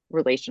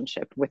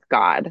relationship with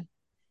God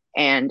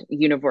and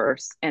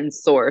universe and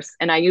source.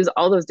 And I use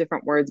all those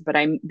different words, but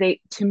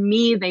to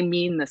me they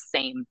mean the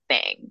same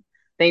thing.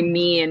 They Mm-hmm.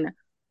 mean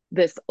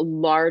this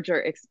larger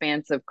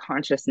expanse of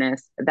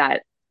consciousness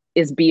that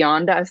is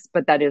beyond us,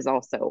 but that is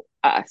also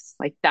us.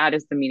 Like that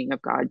is the meaning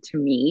of God to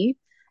me.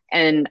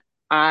 And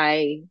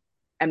I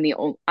am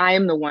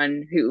the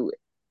one who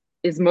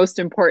is most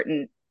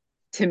important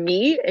to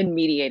me in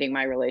mediating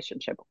my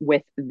relationship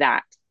with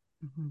that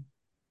Mm-hmm.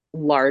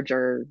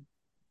 larger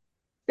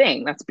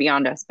thing that's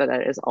beyond us, but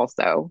that is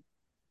also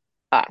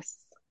us.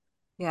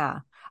 Yeah.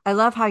 I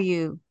love how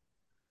you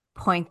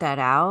point that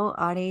out,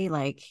 Adi.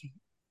 Like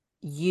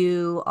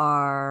you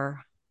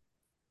are,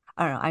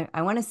 I don't know,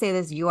 I want to say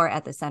this, you are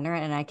at the center,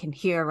 and I can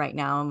hear right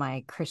now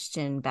my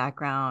Christian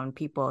background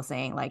people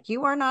saying, like,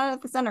 you are not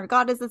at the center,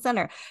 God is the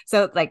center.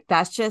 So, like,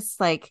 that's just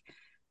like,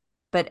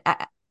 but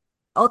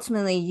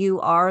ultimately, you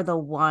are the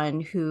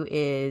one who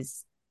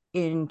is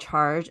in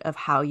charge of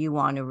how you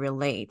want to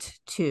relate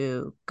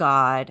to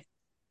God.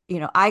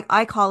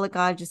 I call it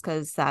God just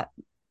because that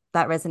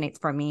resonates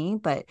for me,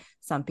 but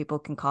some people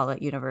can call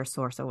it universe,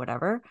 source, or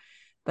whatever.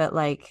 But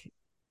like,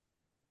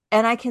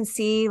 and I can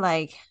see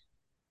like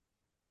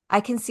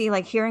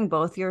hearing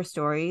both your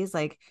stories,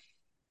 like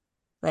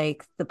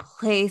the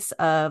place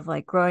of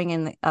like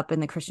growing up in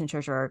the Christian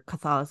church or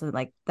Catholicism,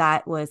 like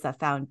that was a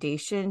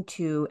foundation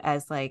to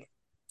as like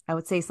I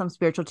would say some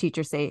spiritual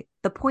teachers say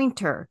the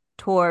pointer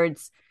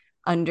towards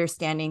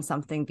understanding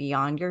something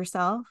beyond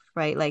yourself,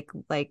 right?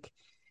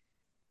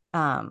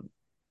 Um,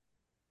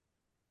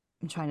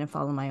 I'm trying to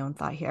follow my own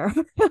thought here.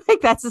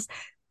 Like that's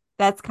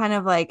kind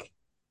of like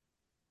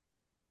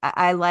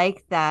I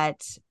like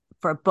that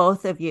for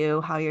both of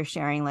you, how you're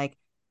sharing, like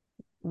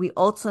we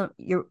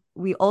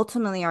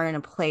ultimately are in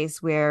a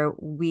place where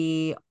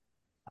we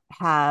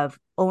have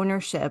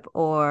ownership,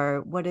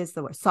 or what is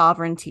the word,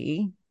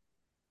 sovereignty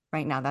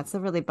right now. That's a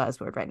really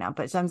buzzword right now,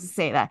 but I'm just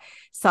saying that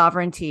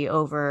sovereignty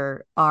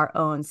over our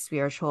own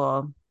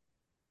spiritual,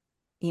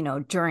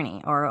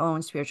 journey, or our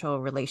own spiritual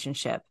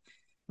relationship,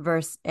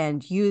 versus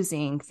and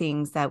using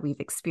things that we've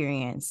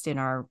experienced in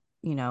our,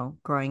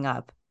 growing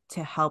up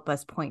to help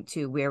us point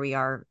to where we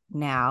are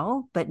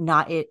now, but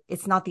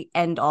it's not the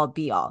end all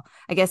be all.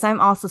 I guess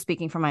I'm also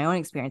speaking from my own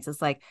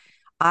experiences. Like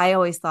I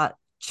always thought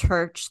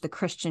church, the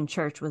Christian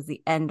church, was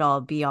the end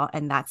all be all,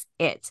 and that's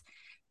it.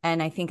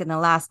 And I think in the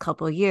last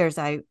couple of years,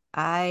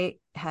 I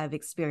have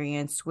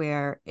experienced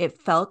where it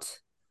felt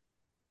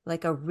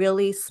like a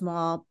really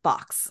small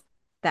box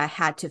that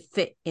had to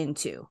fit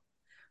into,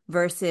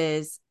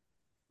 versus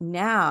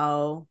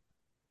now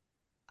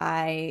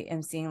I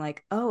am seeing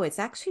like, oh, it's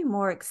actually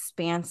more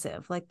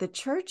expansive. Like the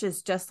church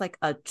is just like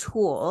a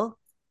tool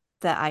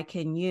that I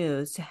can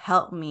use to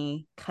help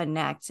me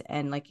connect.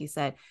 And like you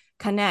said,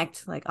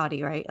 connect, like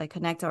Audie, right? Like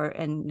connect, or,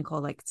 and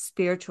Nicole, like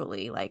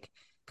spiritually, like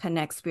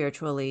connect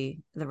spiritually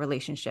the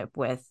relationship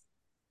with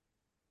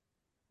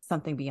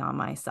something beyond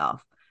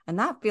myself. And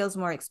that feels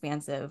more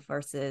expansive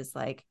versus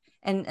like,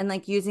 and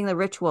like using the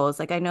rituals.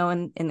 Like I know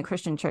in the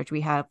Christian church, we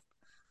have,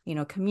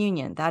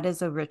 communion. That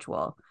is a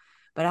ritual.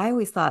 But I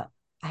always thought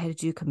I had to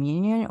do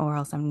communion or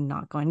else I'm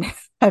not going to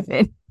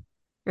heaven.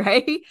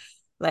 Right.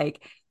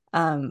 Like,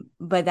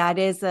 but that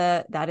is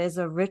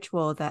a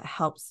ritual that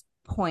helps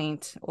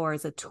point, or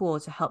is a tool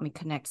to help me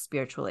connect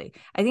spiritually.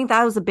 I think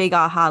that was a big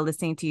aha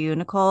listening to you,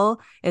 Nicole.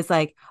 It's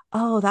like,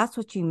 oh, that's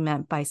what you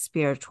meant by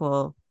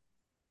spiritual,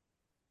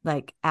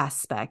 like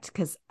aspect,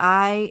 because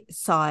I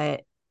saw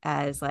it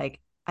as like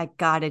I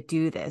gotta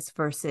do this,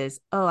 versus,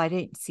 oh, I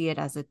didn't see it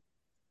as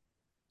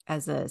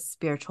a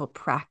spiritual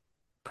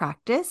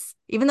practice,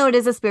 even though it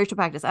is a spiritual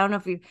practice. I don't know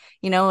if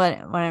you know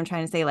what I'm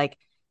trying to say. Like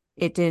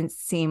it didn't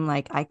seem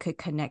like I could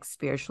connect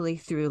spiritually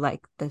through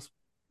like this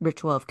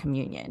ritual of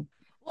communion.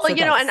 Well, So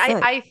and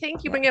that's I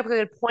think you yeah, bring up a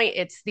good point.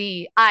 It's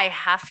the I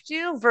have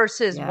to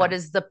versus yeah. what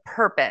is the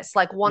purpose.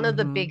 Like one of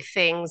the Mm-hmm. big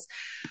things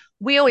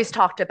we always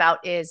talked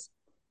about is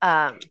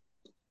um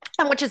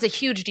and which is a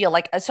huge deal.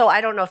 Like, so I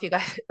don't know if you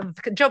guys,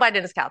 Joe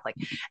Biden is Catholic.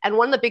 And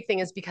one of the big thing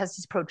is because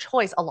he's pro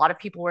choice, a lot of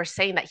people were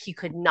saying that he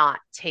could not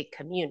take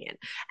communion.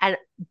 And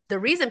the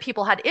reason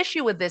people had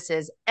issue with this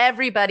is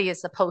everybody is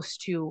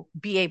supposed to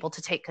be able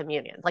to take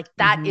communion. Like,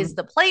 that Mm-hmm. is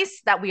the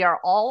place that we are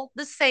all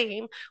the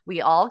same. We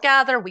all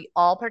gather, we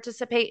all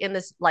participate in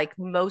this like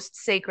most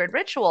sacred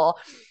ritual.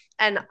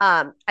 And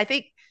I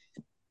think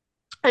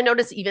I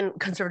noticed even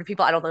conservative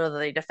people, I don't know that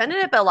they defended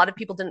it, but a lot of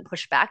people didn't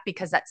push back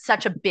because that's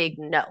such a big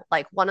no.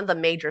 Like one of the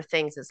major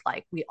things is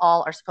like we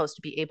all are supposed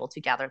to be able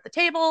to gather at the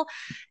table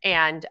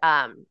and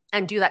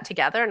do that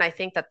together. And I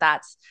think that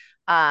that's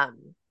um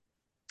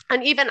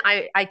and even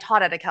I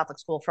taught at a Catholic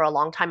school for a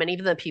long time, and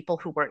even the people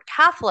who weren't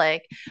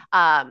Catholic,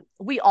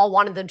 we all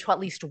wanted them to at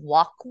least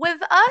walk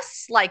with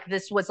us. Like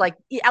this was like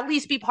at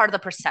least be part of the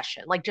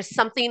procession, like just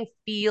something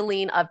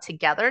feeling of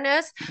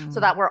togetherness, so Mm-hmm.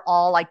 that we're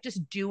all like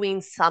just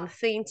doing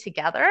something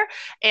together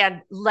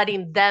and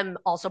letting them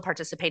also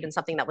participate in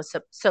something that was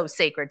so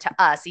sacred to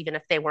us, even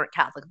if they weren't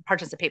Catholic,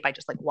 participate by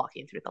just like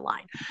walking through the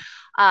line.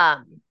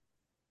 Um,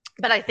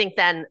 but I think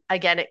then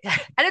again, and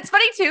it's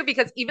funny too,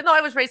 because even though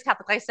I was raised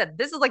Catholic, like I said,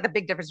 this is like the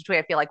big difference between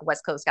I feel like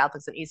West Coast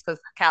Catholics and East Coast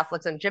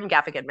Catholics. And Jim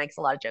Gaffigan makes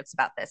a lot of jokes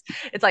about this.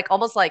 It's like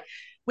almost like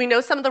we know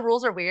some of the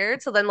rules are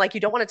weird, so then like you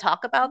don't want to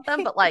talk about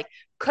them, but like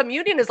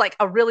communion is like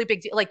a really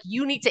big deal. Like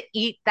you need to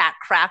eat that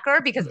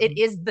cracker because Mm-hmm.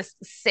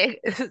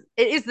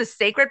 it is the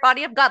sacred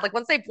body of God. Like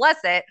once they bless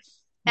it,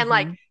 and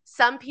like Mm-hmm.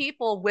 some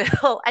people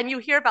will, and you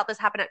hear about this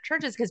happen at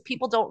churches because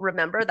people don't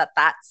remember that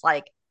that's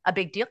like a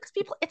big deal because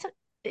people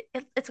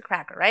it's a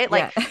cracker, right?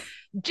 Like Yeah.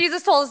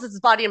 Jesus told us it's his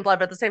body and blood,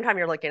 but at the same time,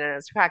 you're looking at it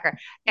as a cracker.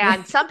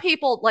 And some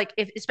people, like,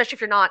 especially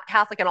if you're not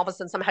Catholic and all of a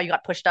sudden somehow you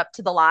got pushed up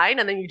to the line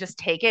and then you just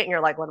take it and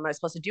you're like, what am I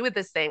supposed to do with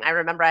this thing? I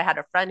remember I had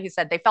a friend who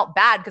said they felt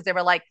bad because they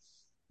were like,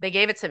 they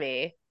gave it to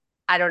me.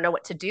 I don't know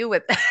what to do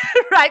with it,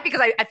 right?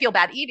 Because I feel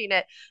bad eating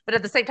it, but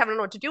at the same time, I don't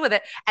know what to do with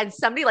it. And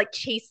somebody like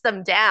chased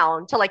them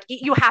down to like,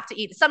 eat, you have to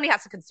eat it. Somebody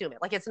has to consume it.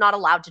 Like, it's not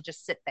allowed to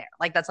just sit there.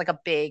 Like, that's like a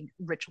big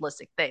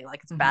ritualistic thing.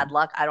 Like, it's Mm-hmm. bad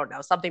luck. I don't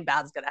know. Something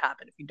bad is going to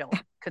happen if you don't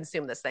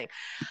consume this thing.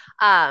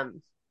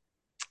 Um,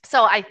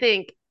 so I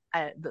think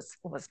this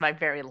was my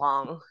very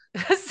long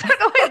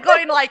sort of way of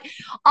going like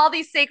all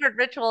these sacred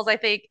rituals. I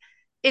think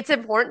it's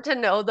important to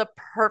know the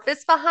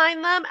purpose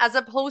behind them as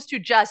opposed to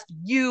just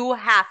you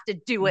have to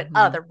do it, Mm-hmm.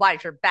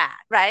 otherwise you're bad,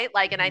 right?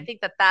 Like, and I Mm-hmm.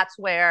 think that that's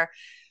where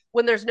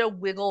when there's no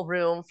wiggle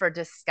room for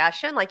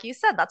discussion, like you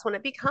said, that's when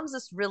it becomes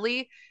this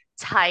really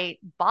tight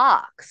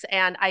box.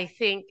 And I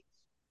think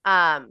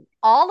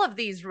all of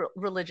these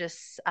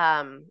religious,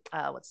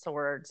 what's the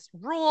words,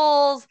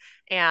 rules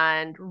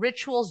and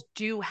rituals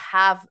do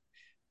have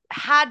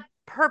had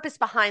purpose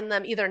behind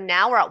them either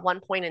now or at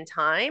one point in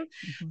time,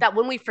 Mhm. that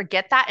when we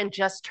forget that and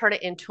just turn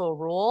it into a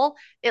rule,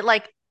 it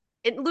like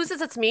it loses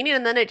its meaning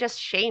and then it just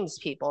shames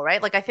people,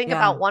 right? Like I think Yeah.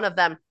 about one of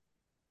them,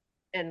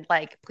 and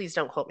like please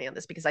don't quote me on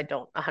this because I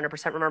don't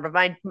 100% remember,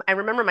 but I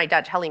remember my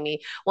dad telling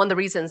me one of the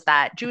reasons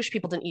that Jewish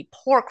people didn't eat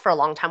pork for a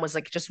long time was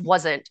like it just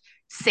wasn't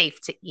safe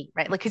to eat,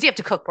 right? Like because you have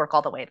to cook pork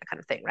all the way, that kind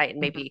of thing, right? And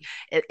Mhm. maybe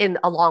in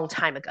a long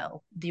time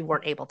ago you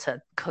weren't able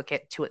to cook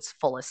it to its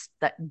fullest,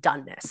 that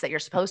doneness that you're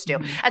supposed to,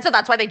 Mhm. and so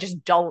that's why they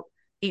just don't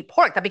eat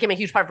pork. That became a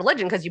huge part of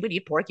religion because you would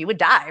eat pork, you would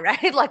die,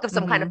 right? Like of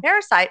some kind of Mhm.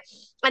 parasite.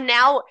 And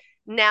now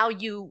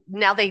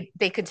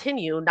they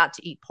continue not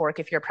to eat pork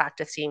if you're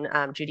practicing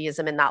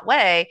Judaism in that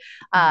way.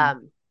 Mhm.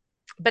 um,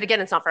 but again,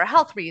 it's not for a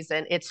health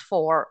reason. It's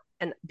for,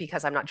 and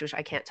because I'm not Jewish,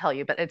 I can't tell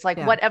you, but it's like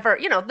Yeah. whatever,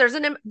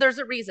 there's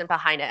a reason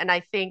behind it. And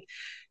I think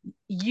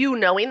you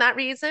knowing that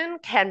reason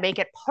can make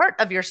it part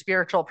of your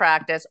spiritual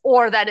practice,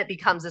 or then it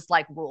becomes this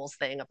like rules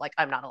thing of like,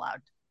 I'm not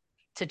allowed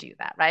to do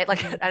that, right? Like,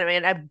 Mhm. I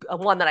mean,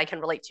 one that I can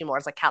relate to more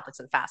is like Catholics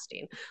and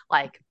fasting.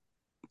 Like,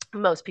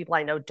 most people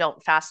I know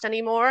don't fast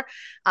anymore.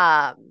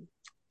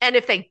 And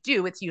if they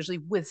do, it's usually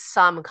with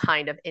some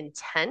kind of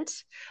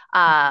intent. Mhm.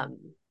 Um,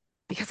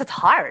 because it's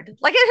hard.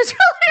 Like it is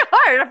really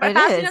hard. It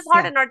Fasting is is.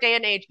 hard Yeah. in our day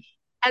and age.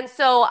 And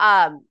so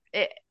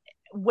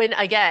when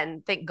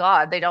again, thank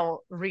God they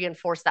don't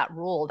reinforce that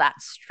rule that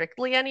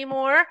strictly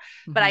anymore.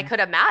 But I Mhm. could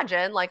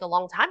imagine like a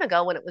long time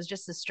ago when it was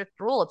just a strict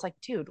rule, it's like,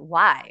 dude,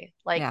 why?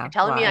 Like you're Yeah.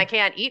 telling me I Why?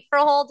 can't eat for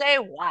a whole day?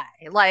 Why?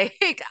 Like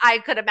I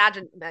could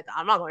imagine like,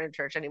 I'm not going to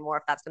church anymore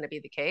if that's going to be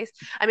the case.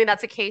 I mean,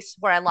 that's a case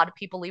where a lot of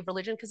people leave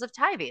religion because of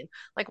tithing.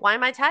 Like, why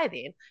am I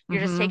tithing?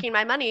 You're just Mhm. taking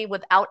my money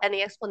without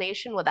any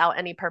explanation, without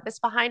any purpose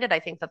behind it.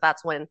 I think that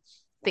that's when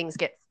things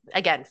get,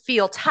 again,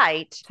 feel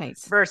tight Tight.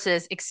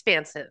 versus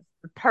expansive.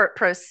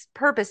 Purpose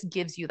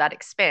gives you that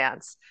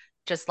expanse,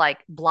 just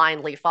like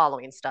blindly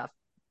following stuff.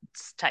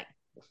 It's tight.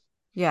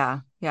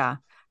 Yeah. Yeah.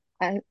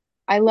 I,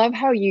 I love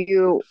how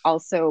you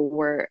also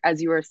were,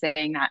 as you were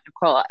saying that,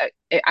 Nicole,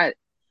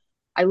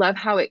 I love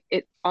how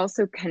it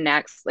also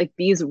connects like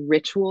these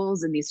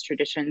rituals and these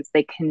traditions,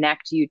 they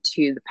connect you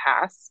to the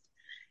past.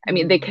 I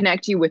mean, they Mhm.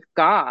 connect you with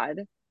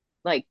God,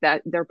 like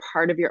that they're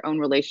part of your own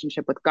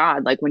relationship with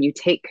God. Like when you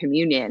take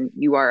communion,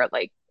 you are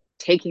like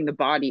taking the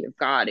body of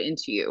God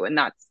into you. And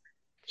that's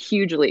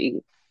hugely,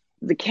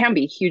 it can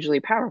be hugely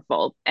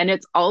powerful. And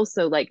it's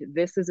also like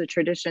this is a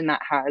tradition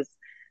that has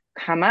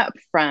come up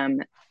from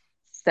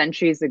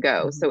centuries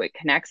ago. Mhm. So it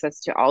connects us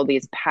to all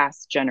these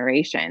past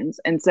generations.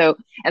 And so,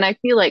 and I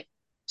feel like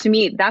to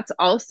me, that's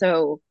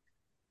also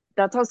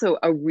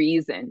a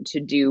reason to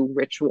do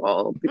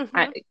ritual.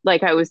 Mm-hmm.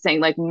 Like I was saying,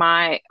 like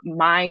my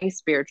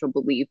spiritual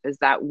belief is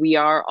that we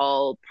are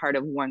all part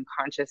of one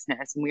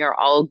consciousness, and we are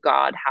all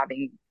God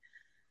having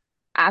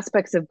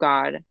aspects of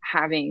God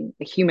having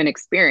a human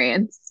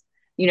experience,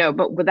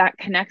 Mhm. but that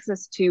connects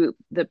us to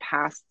the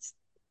past,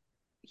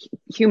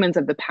 humans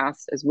of the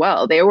past as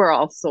well. They were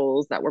all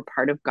souls that were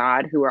part of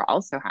God who are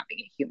also having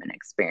a human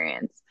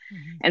experience.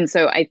 Mhm. And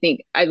so I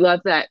think I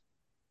love that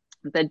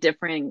the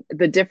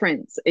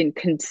difference in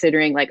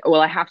considering like,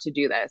 well, I have to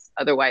do this,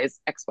 otherwise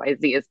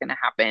XYZ is going to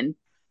happen,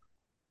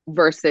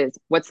 versus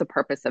what's the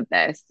purpose of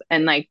this?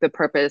 And like the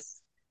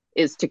purpose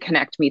is to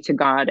connect me to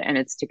God, and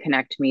it's to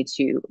connect me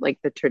to like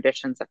the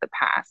traditions of the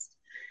past.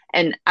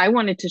 And I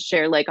wanted to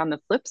share, like, on the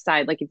flip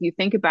side, like if you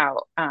think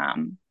about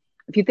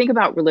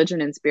religion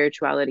and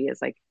spirituality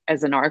as like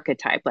as an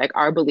archetype, like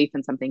our belief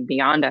in something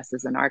beyond us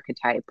is an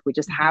archetype. We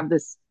just Mhm. have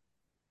this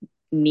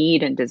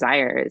need and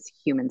desire as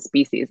human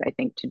species, I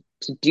think, to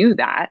do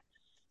that.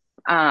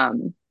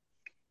 um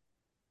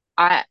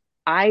I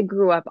I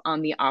grew up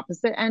on the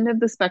opposite end of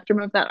the spectrum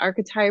of that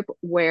archetype,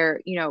 where,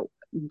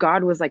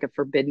 God was like a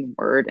forbidden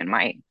word in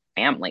my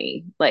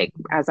family. Like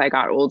Mhm. as I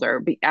got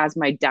older, as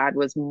my dad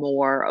was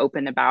more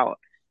open about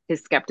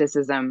his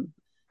skepticism,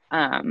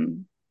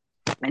 um,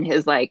 and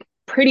his like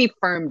pretty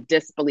firm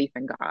disbelief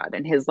in God,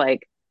 and his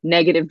like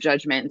negative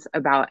judgments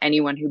about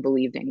anyone who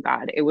believed in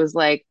God. It was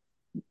like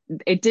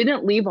it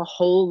didn't leave a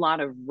whole lot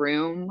of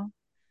room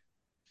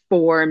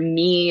for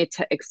me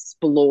to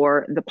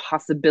explore the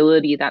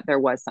possibility that there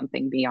was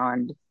something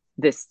beyond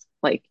this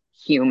like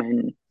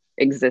human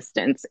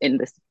existence in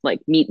this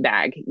like meat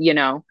bag.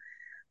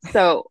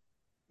 So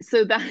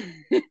that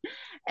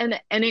and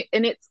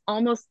it's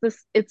almost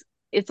this,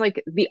 it's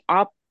like the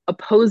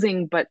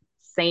opposing but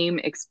same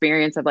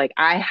experience of like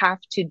I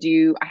have to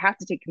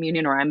take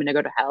communion or I'm going to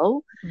go to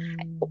hell,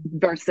 Mm.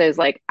 versus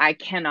like I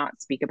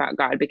cannot speak about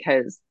God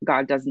because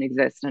God doesn't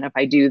exist, and if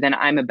I do then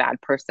I'm a bad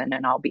person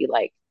and I'll be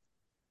like,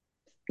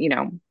 you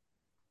know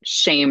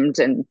shamed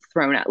and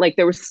thrown out. Like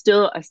there was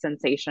still a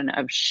sensation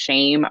of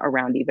shame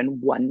around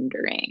even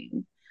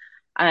wondering.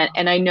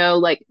 And I know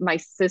like my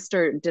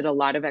sister did a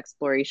lot of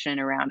exploration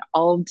around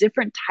all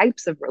different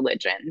types of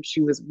religion.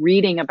 She was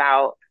reading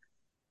about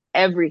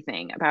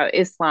everything, about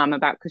Islam,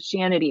 about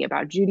Christianity,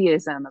 about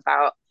Judaism,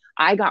 about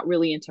I got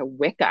really into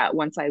Wicca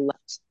once I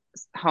left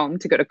home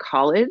to go to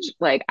college.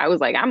 Like I was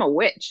like, I'm a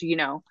witch, you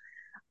know.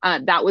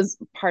 That was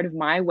part of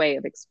my way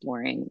of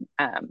exploring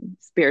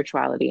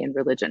spirituality and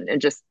religion,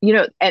 and just, you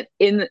know,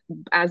 in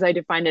as I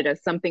defined it,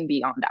 as something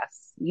beyond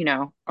us, you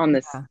know, on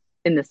this Yeah.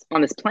 in this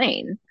on this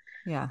plane.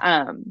 Yeah.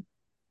 Um,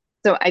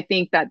 so I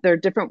think that there are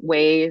different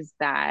ways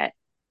that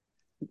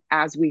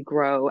as we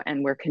grow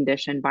and we're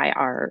conditioned by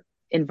our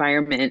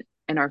environment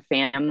and our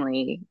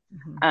family,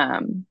 Mhm.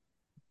 um,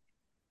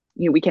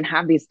 you know, we can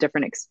have these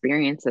different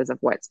experiences of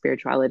what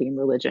spirituality and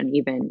religion,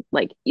 even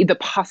like the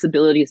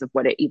possibilities of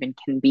what it even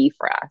can be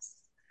for us.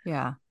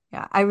 Yeah.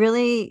 Yeah. I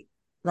really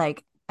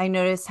like, I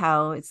notice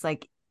how it's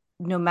like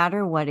no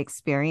matter what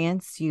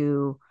experience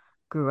you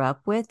grew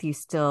up with, you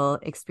still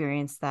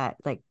experience that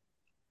like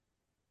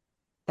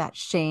that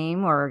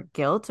shame or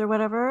guilt or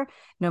whatever,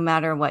 no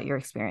matter what your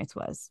experience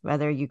was,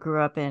 whether you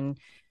grew up in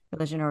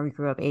religion or you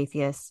grew up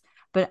atheist.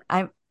 But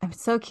I'm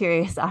so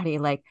curious, Adi,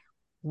 like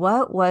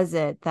what was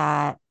it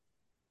that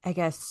I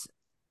guess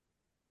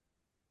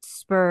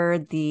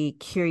spurred the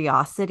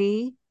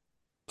curiosity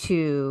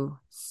to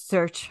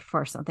search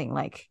for something,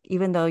 like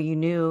even though you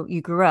knew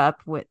you grew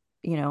up with,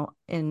 you know,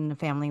 in a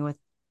family with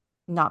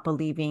not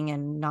believing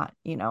and not,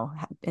 you know,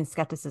 in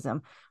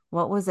skepticism,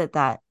 what was it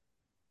that,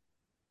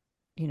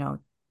 you know,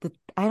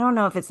 I don't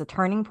know if it's a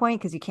turning point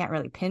because you can't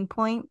really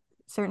pinpoint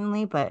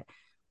certainly, but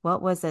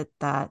what was it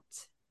that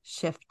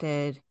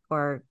shifted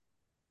or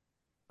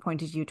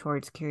pointed you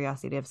towards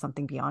curiosity of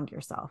something beyond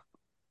yourself?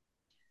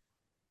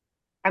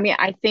 I mean,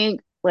 I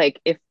think like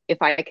if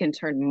I can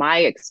turn my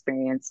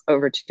experience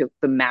over to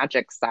the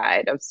magic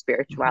side of Mm-hmm.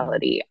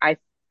 spirituality,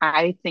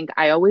 I think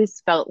I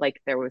always felt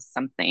like there was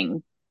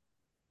something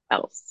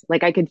else.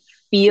 Like I could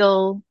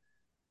feel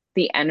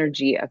the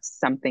energy of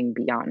something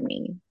beyond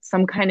me,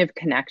 some kind of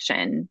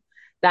connection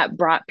that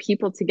brought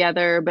people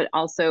together, but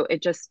also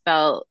it just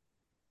felt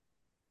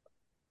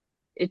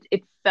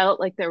it felt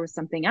like there was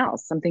something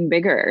else, something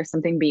bigger,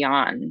 something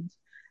beyond.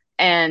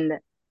 And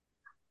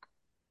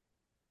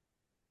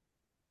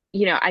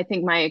you know, I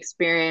think my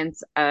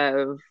experience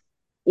of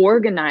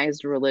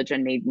organized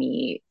religion made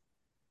me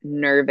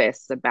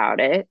nervous about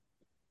it,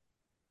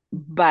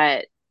 Mm-hmm.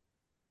 but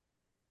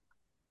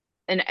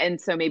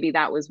and so maybe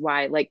that was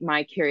why like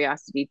my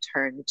curiosity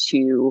turned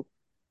to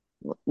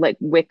like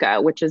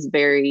Wicca, which is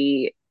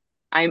very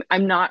I'm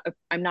not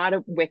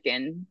a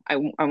Wiccan. I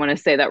want to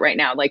say that right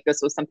now. Like this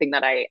was something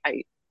that I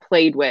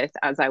played with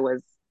as I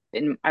was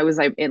in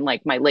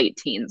like my late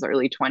teens,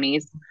 early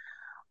 20s.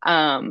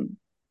 Um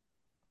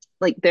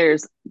like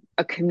there's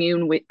a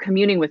communing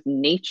with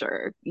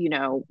nature, you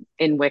know,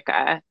 in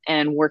Wicca,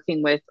 and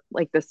working with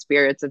like the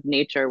spirits of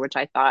nature, which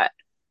I thought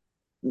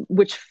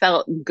which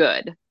felt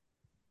good,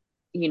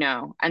 you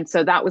know. And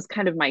so that was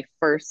kind of my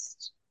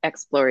first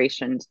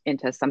exploration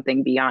into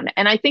something beyond.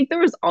 And I think there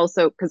was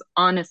also, because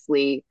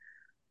honestly,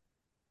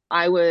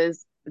 I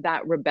was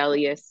that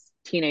rebellious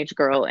teenage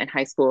girl in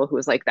high school who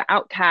was like the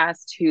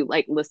outcast, who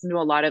like listened to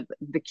a lot of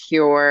The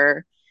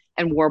Cure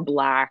and wore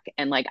black,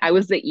 and like I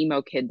was the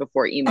emo kid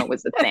before emo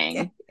was a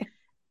thing.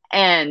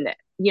 And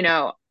you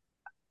know,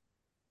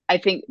 I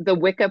think the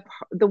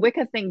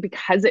Wicca thing,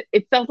 because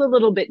it felt a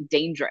little bit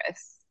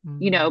dangerous,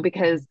 you know, Mm-hmm.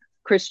 because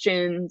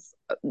Christians,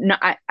 no,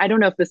 I don't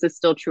know if this is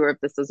still true or if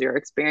this is your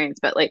experience,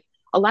 but like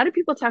a lot of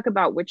people talk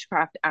about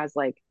witchcraft as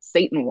like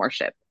Satan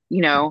worship,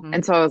 you know? Mm-hmm.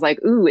 And so I was like,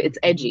 ooh, it's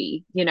Mm-hmm.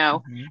 edgy, you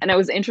know? Mm-hmm. And I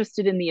was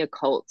interested in the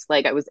occult.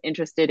 Like I was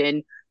interested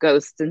in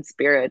ghosts and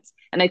spirits.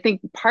 And I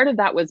think part of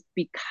that was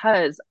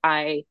because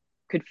I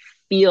could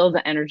feel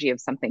the energy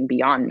of something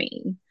beyond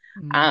me,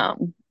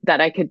 Mm-hmm.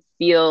 that I could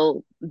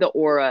feel the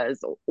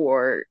auras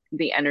or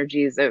the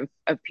energies of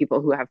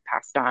people who have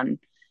passed on.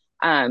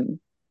 Um,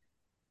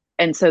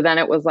 and so then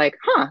it was like,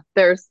 huh,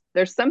 there's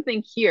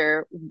something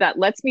here that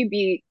lets me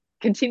be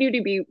continue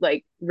to be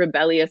like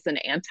rebellious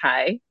and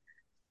anti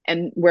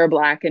and wear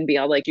black and be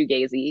all like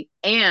Jugazi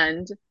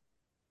and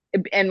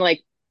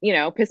like, you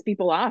know, piss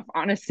people off,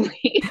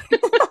 honestly.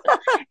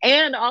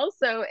 And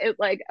also it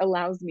like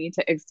allows me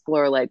to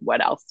explore like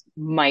what else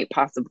might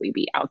possibly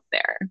be out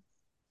there.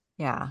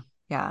 Yeah.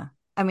 Yeah.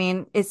 I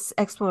mean, it's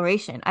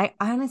exploration. I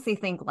honestly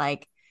think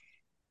like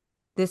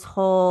this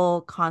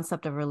whole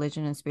concept of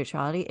religion and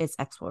spirituality is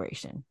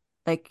exploration.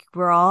 Like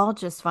we're all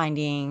just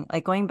finding,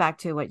 like going back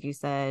to what you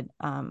said,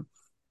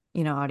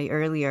 you know, Audie,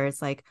 earlier,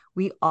 it's like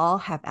we all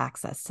have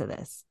access to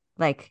this.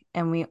 Like,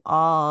 and we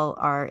all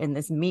are in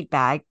this meat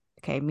bag.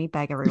 Okay, meat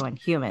bag, everyone,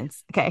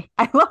 humans. Okay.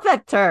 I love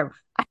that term.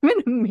 I'm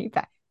in a meat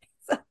bag.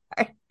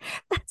 Sorry.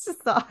 That's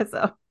just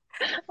awesome.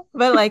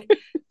 But like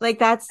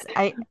that's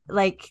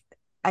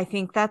I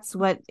think that's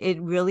what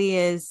it really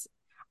is.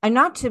 And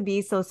not to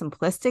be so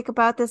simplistic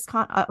about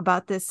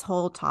about this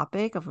whole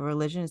topic of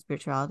religion and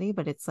spirituality,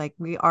 but it's like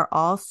we are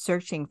all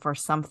searching for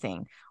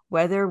something,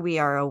 whether we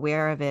are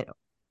aware of it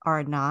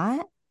or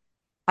not.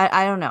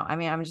 I don't know. I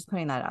mean, I'm just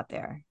putting that out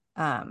there.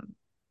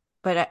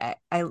 But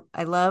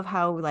I love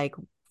how like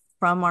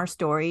from our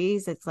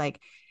stories, it's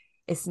like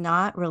it's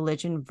not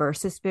religion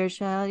versus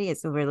spirituality,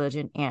 it's a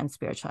religion and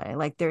spirituality.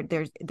 Like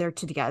they're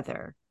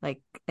together,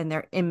 like, and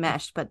they're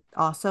enmeshed, but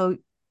also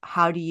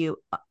how do you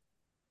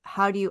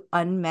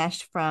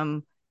unmesh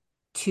from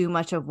too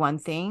much of one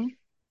thing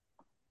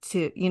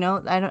to,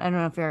 I don't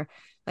know if you're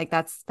like,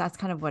 that's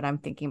kind of what I'm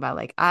thinking about.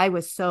 Like I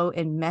was so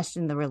enmeshed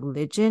in the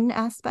religion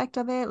aspect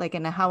of it, like,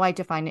 and how I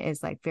define it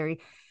is like very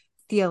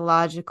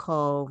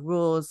theological,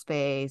 rules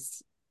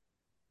based,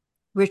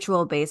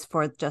 ritual based,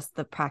 for just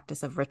the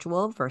practice of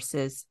ritual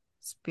versus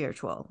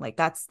spiritual. Like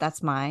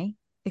that's my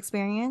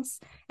experience,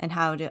 and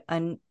how to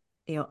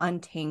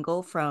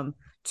untangle from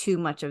too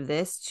much of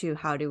this to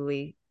how do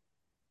we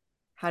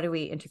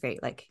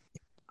integrate. Like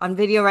on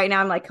video right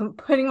now, I'm like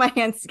putting my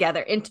hands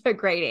together,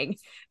 integrating,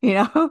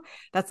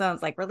 that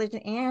sounds like religion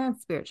and Well, I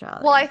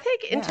spirituality.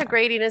 think Yeah.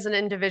 integrating is an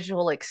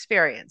individual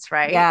experience,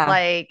 right? Yeah.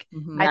 Like, I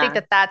Mm-hmm. think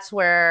Yeah. that's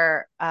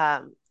where,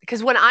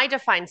 because when I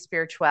define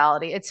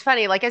spirituality, it's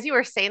funny, like as you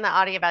were saying that,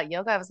 Audie, about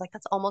yoga, I was like,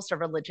 that's almost a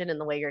religion in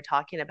the way you're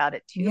talking about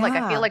it too. Like,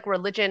 I feel Yeah. like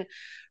religion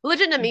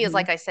to me is, Hmm.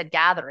 like I said,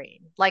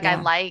 gathering. Like, I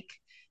Yeah. like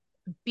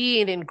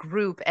being in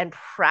group and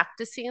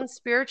practicing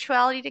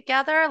spirituality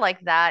together. Like,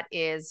 that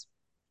is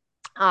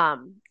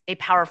a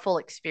powerful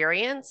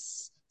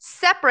experience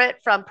separate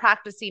from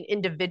practicing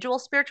individual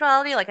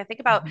spirituality. Like I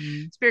think about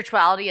Mm-hmm.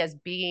 spirituality as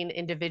being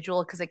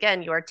individual because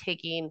again, you are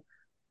taking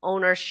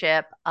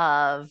ownership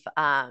of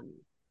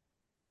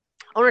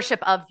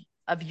ownership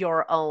of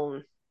your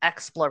own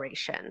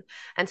exploration.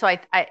 And so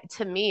I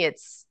to me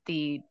it's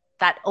the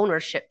that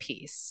ownership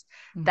piece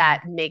Mm-hmm.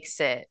 that makes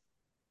it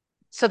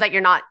so that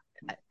you're not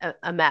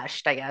a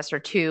meshed, I guess, or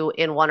two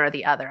in one or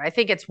the other. I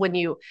think it's when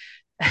you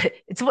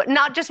it's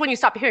not just when you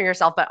stop hearing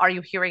yourself, but are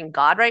you hearing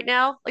God right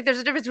now? Like there's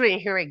a difference between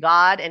hearing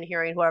God and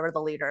hearing whoever the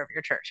leader of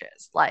your church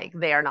is. Like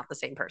they are not the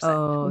same person,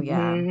 Oh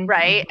yeah. Hmm.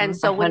 right? And Mm-hmm.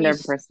 so when you,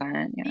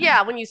 100%. Yeah.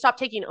 yeah, when you stop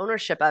taking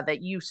ownership of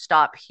it, you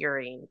stop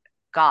hearing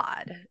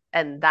God,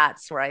 and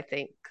that's where I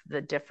think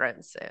the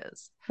difference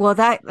is. Well,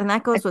 that I,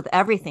 goes with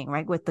everything,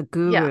 right? With the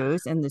Yeah.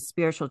 gurus and the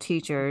spiritual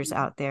teachers mhm.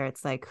 out there,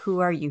 it's like, who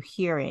are you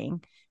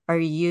hearing? Are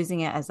you using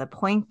it as a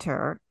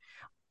pointer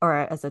or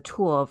as a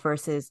tool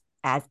versus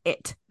as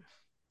it?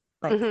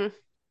 Like, Hmm.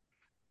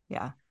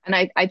 yeah. And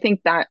I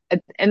think that,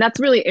 and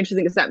that's really interesting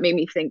because that made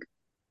me think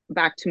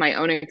back to my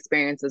own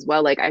experience as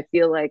well. Like, I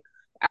feel like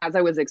as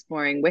I was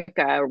exploring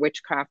Wicca or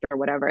witchcraft or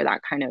whatever,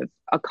 that kind of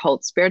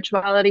occult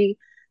spirituality,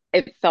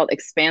 it felt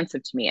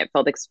expansive to me. It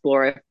felt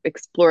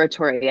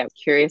exploratory. I was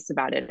curious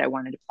about it. I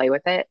wanted to play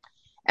with it.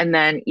 And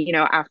then,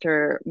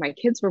 after my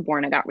kids were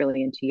born, I got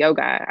really into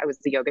yoga. I was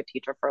the yoga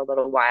teacher for a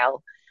little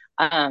while.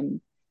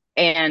 Um,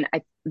 and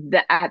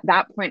at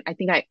that point, I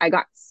think I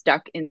got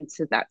stuck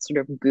into that sort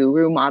of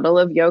guru model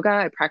of yoga.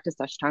 I practiced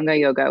Ashtanga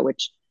yoga,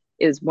 which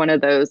is one of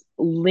those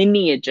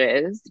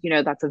lineages,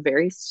 that's a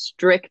very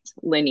strict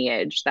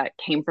lineage that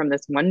came from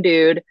this one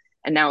dude.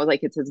 And now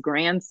like it's his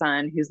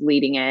grandson who's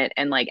leading it.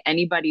 And like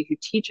anybody who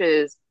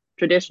teaches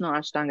traditional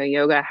Ashtanga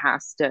yoga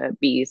has to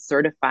be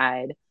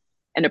certified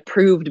and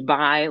approved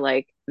by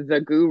like the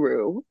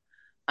guru.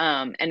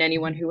 And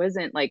anyone Mhm. who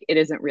isn't, like, it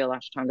isn't real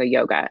Ashtanga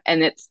yoga.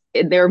 And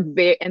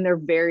they're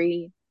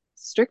very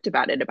strict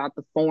about it, about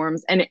the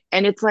forms. And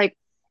it's like,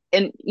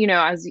 and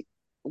as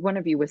one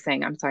of you was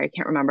saying, I'm sorry, I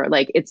can't remember,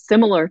 like it's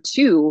similar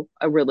to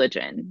a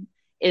religion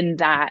in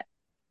that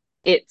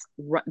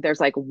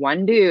there's like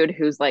one dude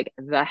who's like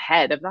the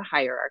head of the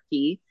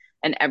hierarchy,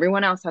 and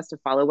everyone else has to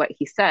follow what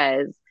he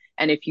says.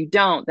 And if you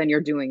don't, then you're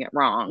doing it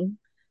wrong.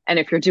 And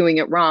if you're doing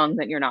it wrong,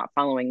 then you're not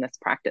following this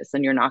practice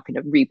and you're not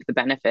going to reap the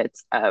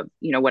benefits of,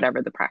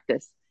 whatever the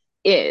practice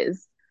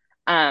is.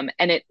 And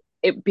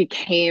it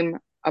became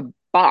a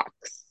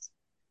box,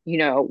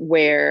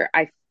 where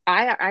I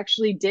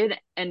actually did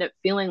end up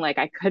feeling like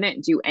I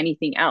couldn't do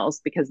anything else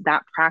because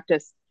that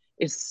practice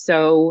is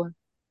so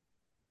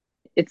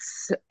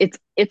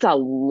it's a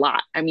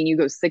lot. I mean, you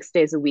go 6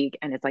 days a week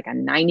and it's like a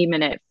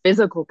 90-minute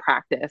physical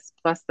practice.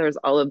 Plus there's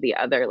all of the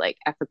other like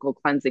ethical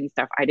cleansing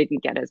stuff I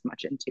didn't get as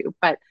much into.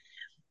 But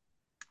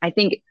I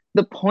think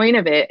the point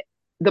of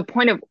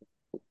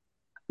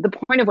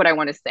what I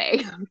want to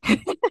say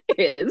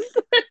is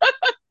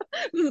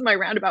this is my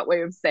roundabout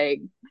way of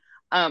saying,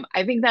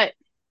 I think that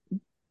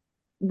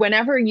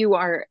whenever you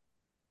are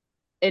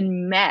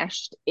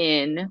enmeshed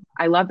in,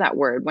 I love that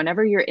word,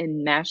 whenever you're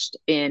enmeshed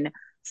in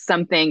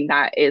something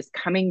that is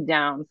coming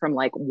down from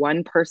like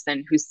one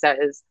person who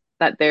says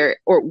that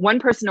or one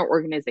person or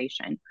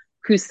organization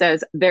who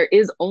says there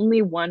is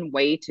only one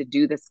way to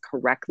do this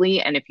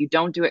correctly. And if you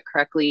don't do it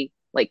correctly,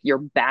 like you're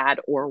bad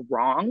or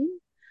wrong.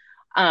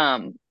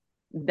 Um,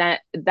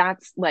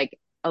 that's like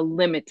a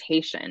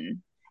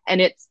limitation.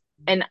 And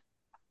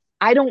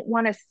I don't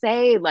want to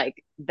say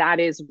like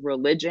that is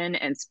religion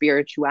and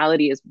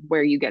spirituality is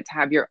where you get to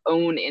have your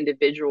own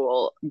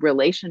individual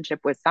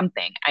relationship with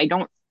something.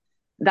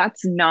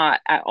 That's not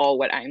at all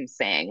what I'm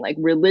saying. Like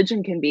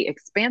religion can be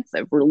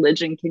expansive,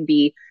 religion can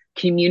be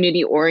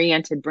community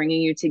oriented,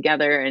 bringing you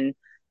together and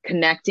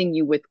connecting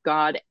you with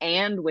God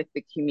and with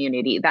the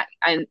community. That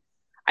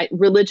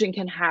religion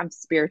can have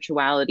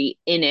spirituality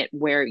in it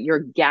where you're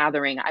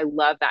gathering. I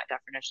love that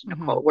definition,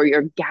 Mm-hmm. Nicole, where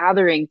you're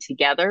gathering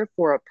together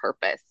for a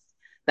purpose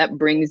that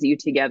brings you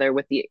together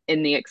with the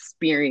in the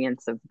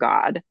experience of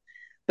God.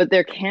 But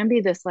there can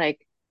be this like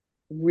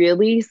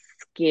really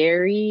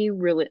scary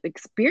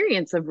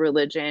experience of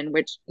religion,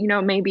 which, you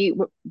know, maybe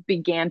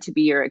began to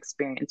be your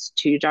experience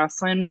too,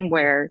 Jocelyn,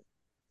 where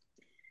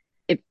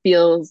it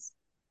feels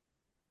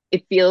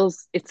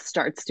it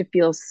starts to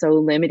feel so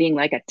limiting,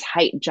 like a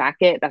tight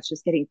jacket that's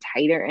just getting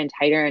tighter and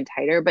tighter and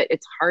tighter. But it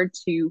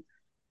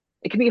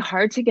can be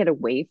hard to get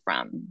away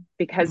from,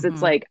 because it's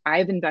Mm-hmm. like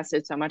I've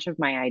invested so much of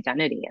my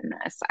identity in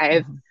this.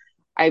 Mm-hmm.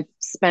 I've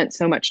spent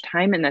so much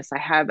time in this. I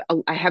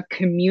have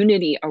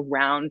community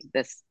around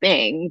this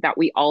thing that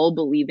we all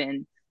believe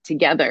in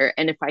together.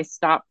 And if I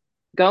stop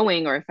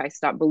going, or if I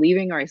stop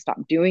believing, or I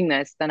stop doing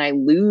this, then I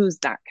lose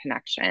that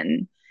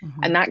connection.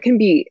 Mm-hmm. And that can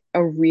be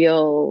a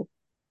real,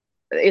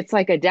 it's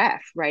like a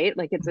death, right?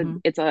 Like Mm-hmm.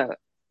 it's a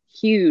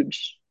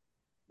huge,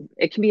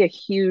 it can be a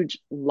huge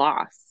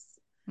loss.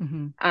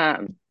 Mm-hmm.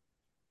 Um,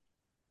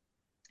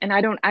 and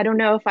I don't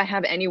know if I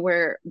have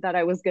anywhere that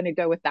I was going to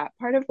go with that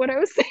part of what I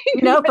was saying,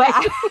 No, but but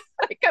I just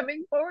like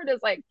coming forward is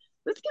like,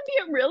 this can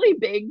be a really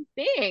big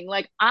thing.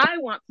 Like, I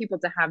want people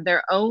to have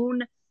their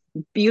own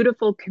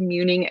beautiful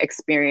communing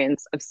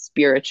experience of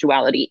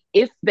spirituality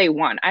if they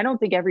want. I don't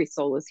think every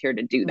soul is here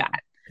to do no. that.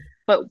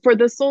 But for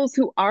the souls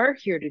who are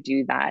here to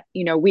do that,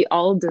 you know, we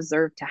all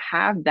deserve to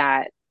have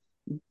that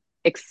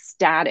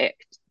ecstatic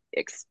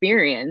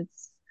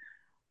experience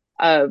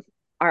of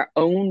our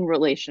own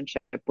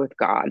relationship with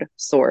God,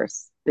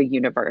 source, the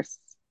universe,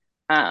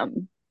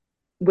 um,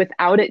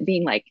 without it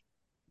being like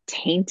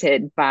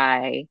tainted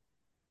by,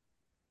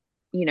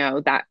 you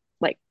know, that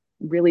like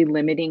really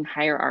limiting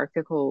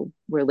hierarchical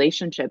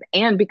relationship.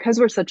 And because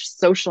we're such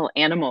social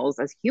animals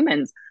as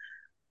humans,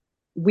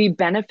 we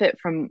benefit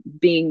from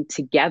being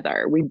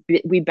together.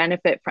 We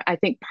benefit from, I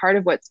think part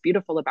of what's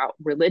beautiful about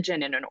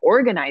religion in an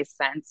organized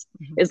sense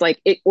Mm-hmm. is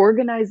like it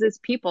organizes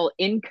people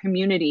in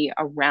community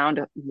around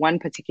one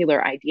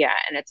particular idea.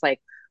 And it's like,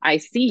 I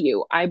see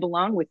you, I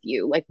belong with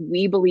you. Like,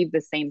 we believe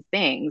the same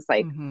things,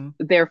 like, Mm-hmm.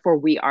 therefore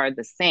we are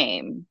the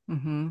same.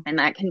 Mm-hmm. And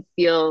that can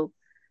feel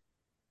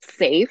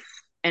safe,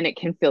 and it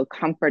can feel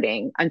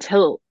comforting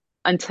until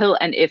and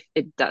if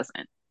it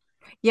doesn't.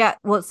 Yeah,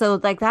 well, so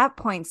like that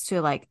points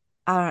to like,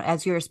 I don't know,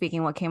 as you were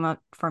speaking, what came up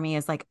for me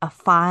is like a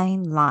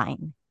fine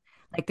line.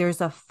 Like there's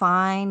a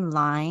fine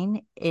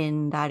line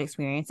in that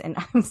experience. And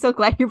I'm so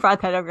glad you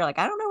brought that up. You're like,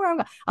 I don't know where I'm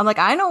going. I'm like,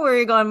 I know where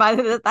you're going by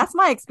this. That's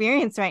my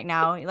experience right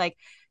now. Like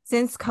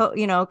since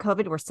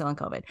COVID, we're still in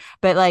COVID,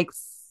 but like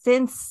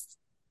since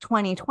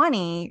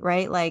 2020,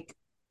 right? Like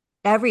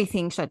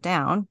everything shut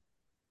down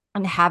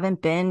and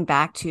haven't been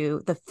back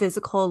to the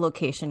physical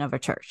location of a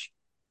church,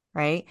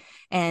 right?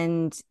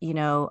 And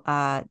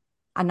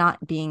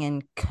not being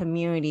in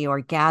community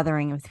or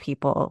gathering with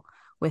people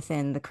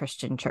within the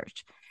Christian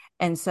church.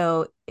 And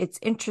so it's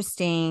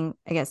interesting,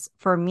 I guess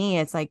for me,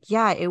 it's like,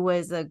 yeah,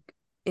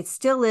 it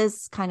still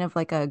is kind of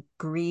like a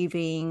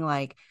grieving,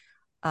 like,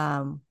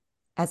 um,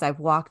 as I've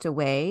walked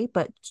away,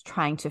 but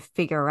trying to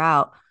figure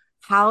out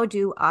how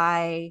do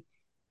I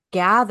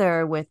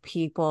gather with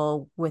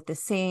people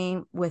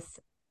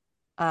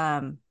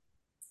um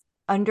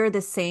under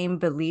the same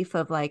belief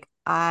of like,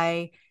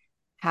 I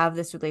have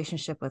this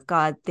relationship with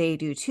God, they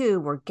do too.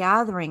 We're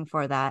gathering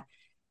for that.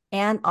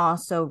 And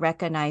also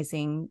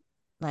recognizing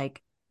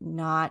like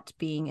not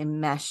being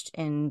enmeshed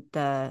in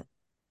the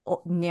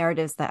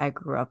narratives that I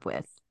grew up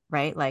with,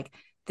 right? Like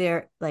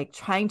they're like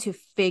trying to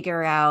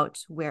figure out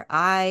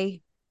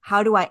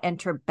how do I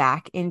enter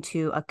back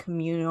into a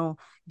communal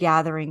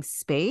gathering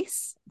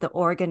space, the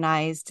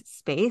organized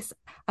space.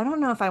 I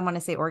don't know if I want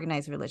to say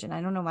organized religion.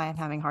 I don't know why I'm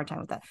having a hard time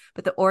with that,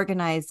 but the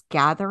organized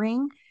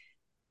gathering,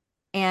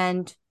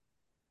 and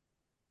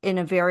in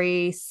a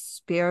very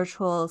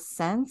spiritual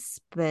sense,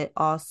 but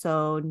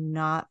also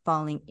not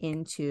falling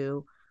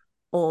into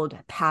old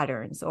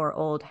patterns or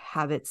old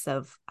habits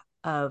of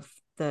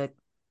the,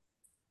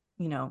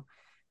 you know,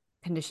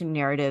 conditioned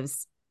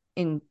narratives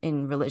in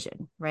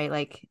religion, right?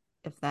 Like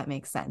if that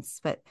makes sense.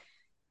 But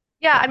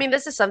Yeah, I yeah. mean,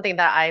 this is something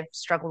that I've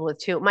struggled with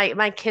too.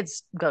 My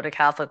kids go to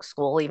Catholic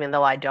school, even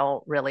though I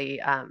don't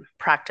really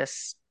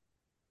practice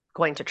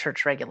going to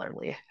church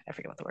regularly. I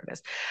forget what the word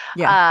is.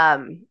 Yeah.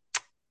 Um,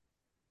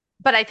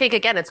 but I think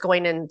again, it's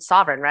going in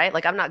sovereign, right?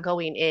 Like I'm not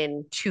going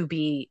in to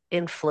be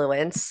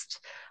influenced.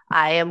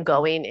 I am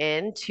going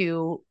in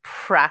to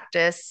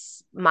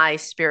practice my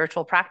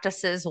spiritual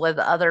practices with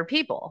other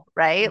people,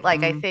 right?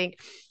 Like I Mm-hmm. think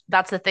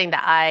that's the thing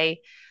that I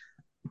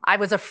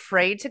was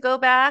afraid to go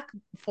back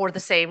for the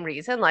same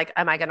reason. Like,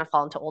 am I going to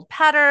fall into old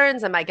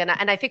patterns? Am I going to,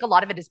 and I think a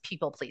lot of it is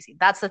people pleasing.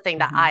 That's the thing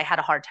that Mm-hmm. I had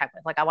a hard time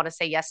with. Like, I want to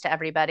say yes to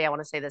everybody. I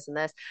want to say this and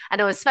this.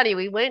 And it was funny.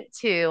 We went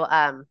to,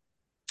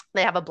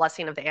 they have a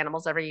blessing of the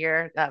animals every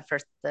year for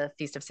the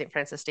feast of St.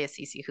 Francis de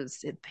Assisi, who's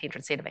the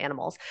patron saint of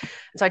animals. And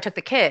so I took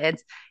the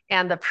kids,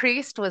 and the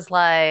priest was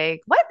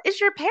like, "What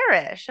is your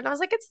parish?" And I was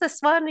like, "It's this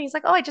one." And he's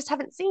like, "Oh, I just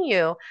haven't seen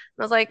you." And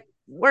I was like,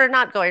 we're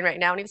not going right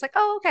now. And he was like,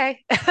 oh, okay.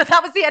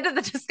 That was the end of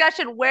the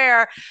discussion,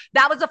 where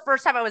that was the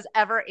first time I was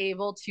ever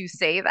able to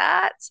say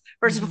that,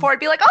 versus Mhm. before I'd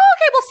be like, oh,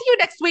 okay, we'll see you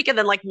next week. And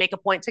then like make a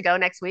point to go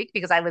next week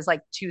because I was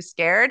like too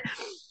scared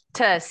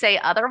to say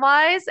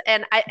otherwise.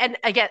 And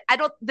again, I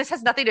don't, this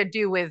has nothing to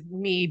do with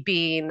me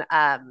being,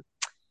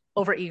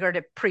 overeager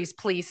to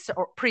priests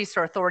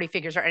or authority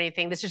figures or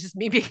anything. This is just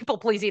me being people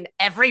pleasing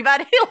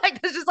everybody.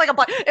 Like this is like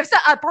if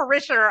a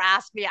parishioner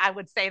asked me, I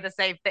would say the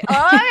same thing.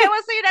 Oh, okay,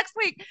 we'll see you next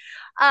week.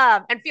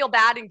 And feel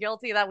bad and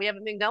guilty that we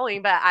haven't been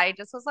going. But I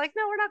just was like,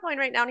 no, we're not going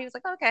right now. And he was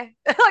like, okay.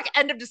 Like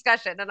end of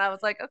discussion. And I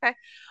was like, okay.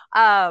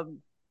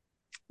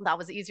 That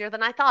was easier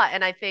than I thought.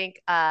 And I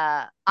think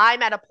I'm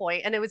at a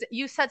point, and it was,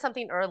 you said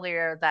something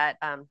earlier that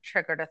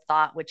triggered a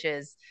thought, which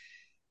is,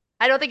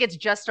 I don't think it's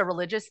just a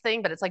religious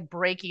thing, but it's like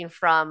breaking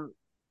from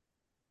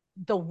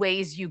the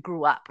ways you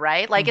grew up,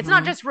 right? Like it's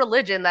not Mhm. just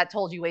religion that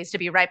told you ways to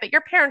be right, but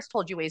your parents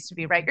told you ways to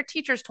be right. Your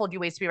teachers told you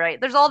ways to be right.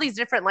 There's all these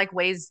different like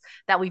ways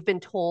that we've been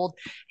told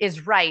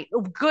is right,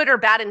 good or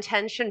bad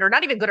intention, or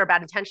not even good or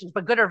bad intentions,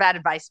 but good or bad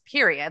advice,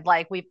 period.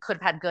 Like we could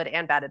have had good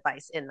and bad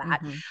advice in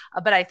that. Mhm.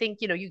 But I think,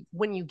 you,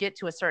 when you get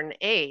to a certain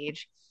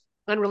age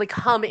and really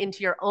come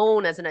into your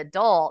own as an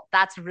adult,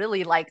 that's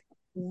really like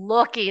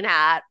looking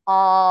at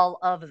all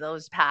of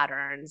those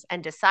patterns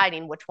and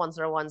deciding which ones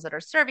are ones that are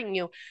serving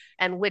you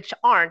and which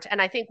aren't.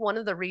 And I think one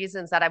of the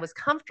reasons that I was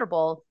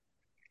comfortable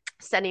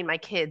sending my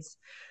kids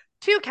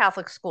to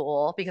Catholic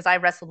school, because I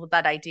wrestled with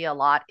that idea a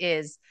lot,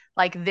 is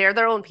like they're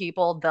their own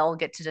people. They'll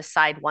get to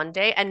decide one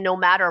day. And no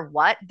matter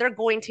what, they're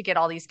going to get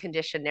all these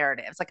conditioned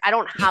narratives. Like I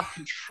don't have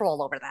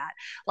control over that.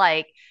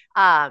 Like,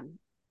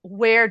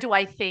 where do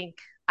I think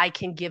I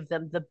can give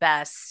them the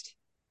best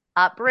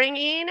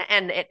upbringing?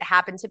 And it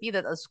happened to be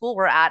that the school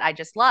we're at, I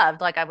just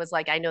loved. Like I was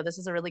like, I know this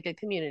is a really good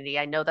community.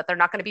 I know that they're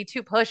not going to be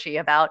too pushy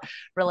about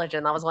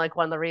religion. That was like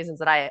one of the reasons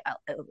that I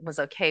was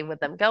okay with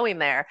them going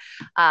there.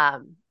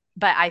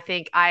 But I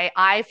think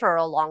I for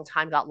a long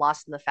time got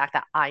lost in the fact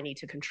that I need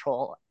to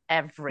control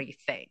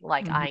everything.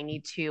 Like I Mhm.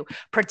 need to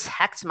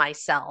protect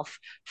myself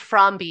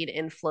from being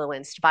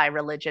influenced by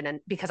religion, and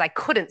because I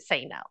couldn't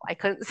say no. I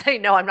couldn't say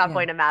no, I'm not Yeah.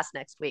 going to mass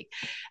next week.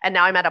 And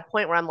now I'm at a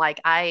point where I'm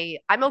like,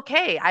 I'm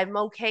okay. I'm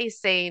okay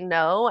saying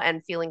no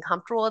and feeling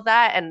comfortable with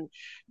that. And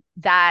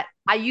that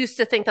I used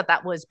to think that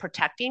that was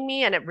protecting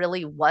me, and it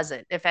really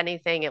wasn't. If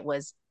anything, it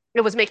was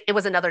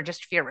another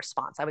just fear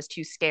response. I was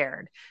too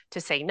scared to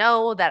say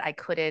no, that I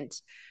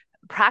couldn't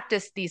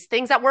practice these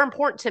things that were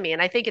important to me.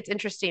 And I think it's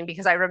interesting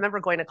because I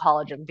remember going to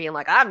college and being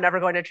like, I'm never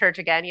going to church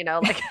again,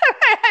 like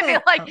I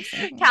feel like Oh,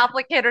 same.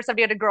 Catholic kid or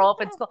somebody had to grow up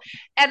in school.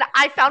 And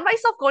I found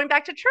myself going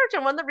back to church.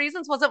 And one of the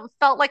reasons was it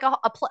felt like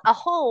a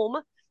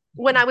home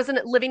when I was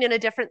living in a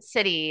different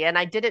city and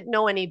I didn't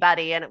know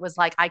anybody. And it was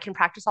like, I can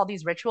practice all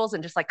these rituals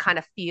and just like kind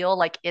of feel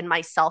like in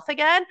myself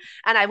again.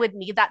 And I would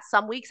need that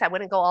some weeks. I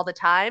wouldn't go all the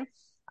time.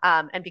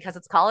 And because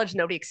it's college,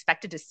 nobody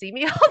expected to see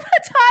me all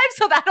the time.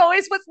 So that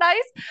always was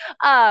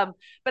nice.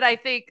 But I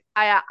think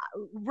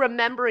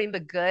remembering the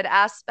good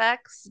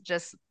aspects,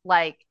 just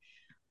like,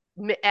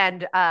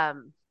 and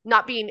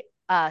not being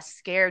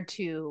scared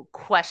to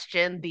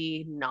question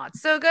the not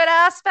so good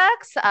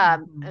aspects,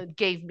 Mhm.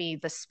 gave me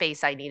the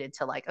space I needed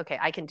to like, okay,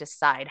 I can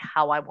decide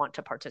how I want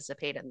to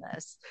participate in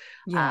this.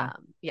 Yeah.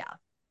 Yeah.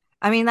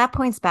 I mean, that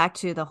points back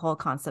to the whole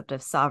concept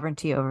of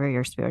sovereignty over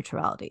your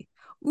spirituality.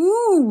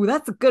 Ooh,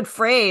 that's a good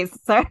phrase.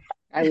 Sorry,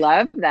 I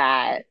love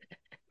that.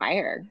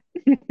 Fire.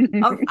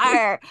 I'm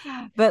fire.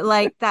 But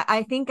like that,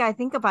 I think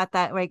about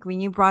that like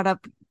when you brought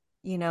up,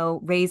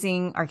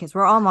 raising our kids.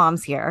 We're all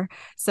moms here.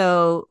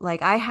 So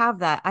like I have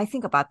that, I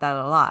think about that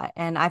a lot.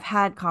 And I've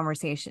had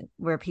conversation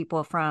where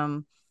people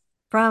from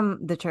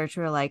the church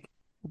were like,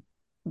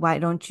 why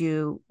don't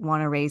you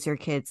want to raise your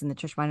kids in the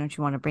church? Why don't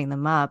you want to bring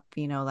them up?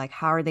 Like,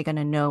 how are they going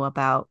to know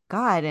about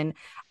God? And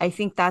I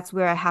think that's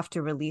where I have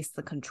to release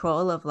the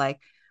control of like,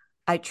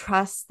 I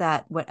trust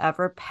that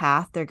whatever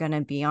path they're going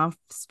to be on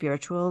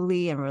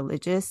spiritually and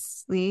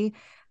religiously,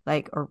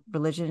 like, or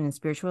religion and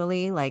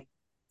spiritually, like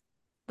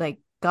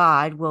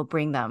God will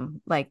bring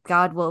them, like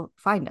God will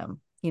find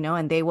them,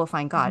 and they will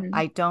find God. Mhm.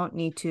 I don't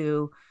need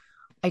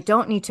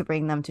to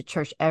bring them to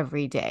church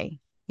every day,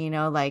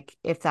 like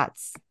if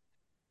that's,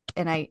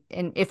 and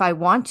if I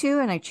want to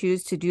and I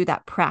choose to do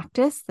that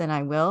practice, then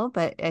I will.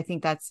 But I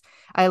think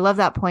I love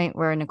that point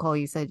where Nicole,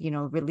 you said,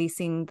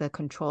 releasing the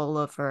control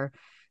over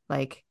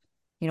like,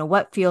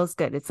 what feels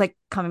good. It's like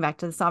coming back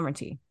to the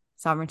sovereignty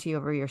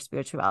over your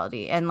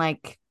spirituality, and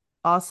like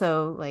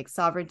also like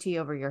sovereignty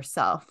over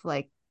yourself.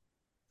 Like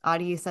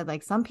Audie, you said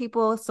like some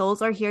people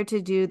souls are here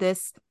to do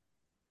this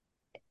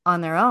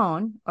on their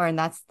own, and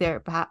that's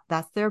their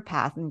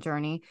path and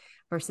journey,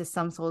 versus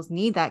some souls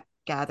need that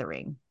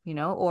gathering,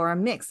 or a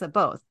mix of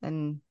both.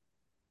 And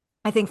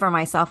I think for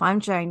myself,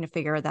 I'm trying to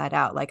figure that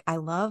out. Like I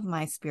love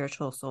my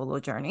spiritual solo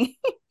journey,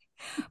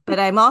 but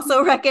I'm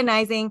also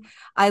recognizing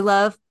I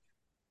love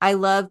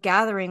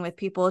gathering with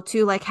people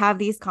to like have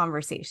these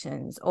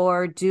conversations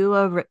or do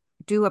a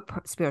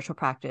spiritual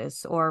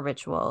practice or a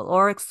ritual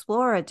or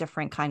explore a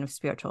different kind of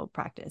spiritual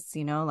practice,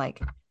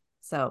 like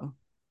so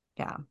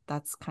yeah,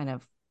 that's kind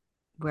of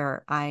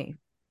where I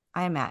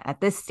am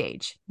at this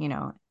stage.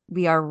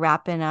 We are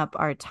wrapping up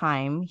our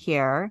time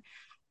here.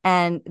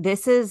 And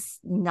this is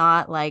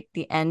not like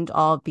the end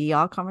all be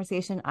all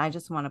conversation. I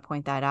just want to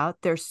point that out.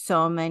 There's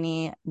so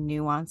many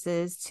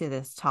nuances to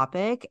this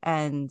topic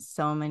and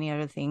so many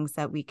other things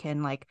that we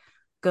can like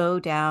go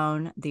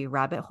down the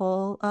rabbit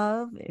hole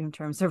of in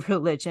terms of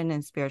religion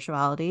and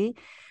spirituality.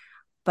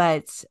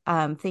 But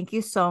thank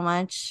you so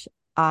much,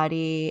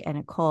 Adi and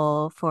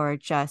Nicole, for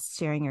just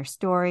sharing your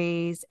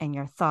stories and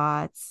your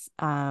thoughts.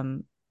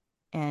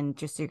 And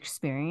just your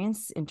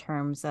experience in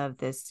terms of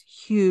this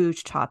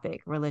huge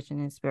topic, religion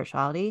and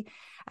spirituality.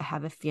 I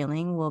have a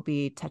feeling we'll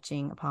be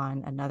touching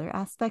upon another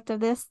aspect of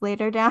this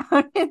later down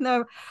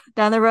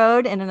the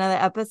road in another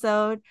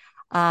episode.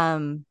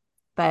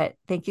 But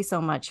thank you so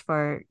much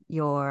for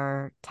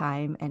your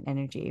time and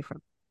energy for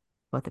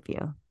both of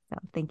you. So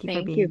thank you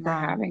for being Thank you for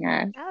on. having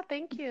us. Yeah,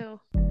 thank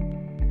you.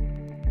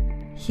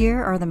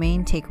 Here are the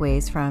main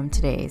takeaways from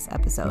today's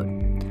episode.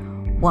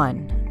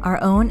 1.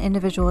 Our own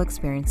individual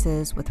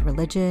experiences with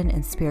religion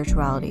and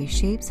spirituality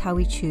shapes how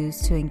we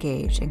choose to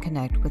engage and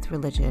connect with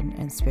religion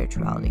and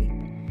spirituality.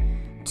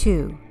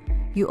 2.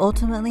 You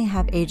ultimately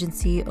have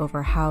agency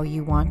over how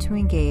you want to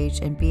engage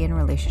and be in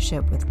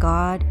relationship with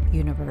God,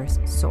 universe,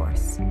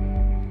 source.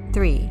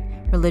 3.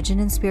 Religion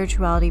and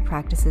spirituality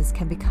practices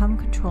can become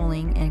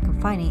controlling and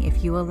confining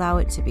if you allow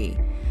it to be.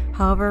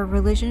 However,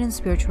 religion and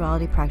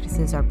spirituality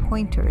practices are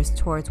pointers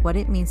towards what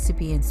it means to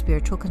be in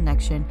spiritual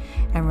connection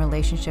and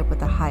relationship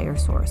with a higher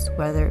source,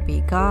 whether it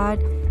be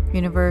God,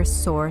 universe,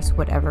 source,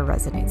 whatever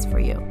resonates for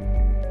you.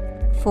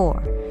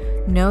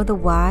 4. Know the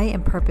why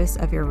and purpose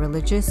of your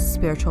religious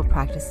spiritual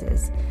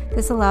practices.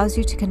 This allows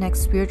you to connect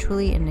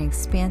spiritually in an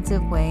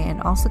expansive way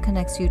and also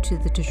connects you to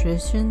the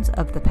traditions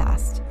of the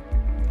past.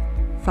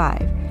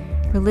 5.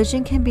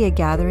 Religion can be a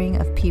gathering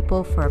of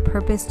people for a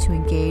purpose to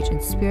engage in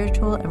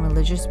spiritual and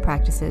religious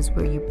practices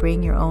where you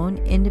bring your own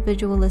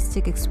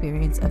individualistic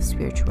experience of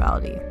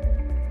spirituality.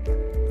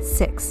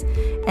 6.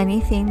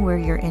 Anything where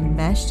you're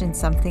enmeshed in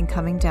something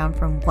coming down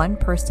from one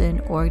person,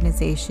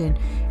 organization,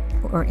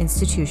 or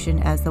institution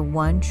as the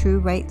one true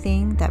right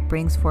thing that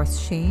brings forth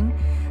shame,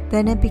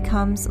 then it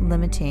becomes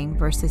limiting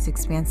versus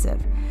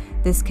expansive.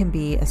 This can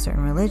be a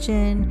certain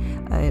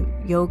religion, a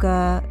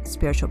yoga,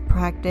 spiritual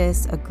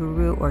practice, a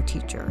guru or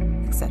teacher,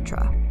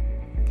 etc.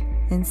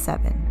 And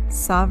 7,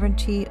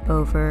 sovereignty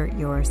over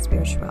your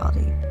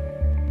spirituality.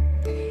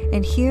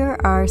 And here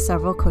are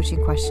several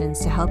coaching questions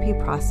to help you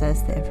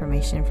process the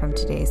information from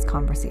today's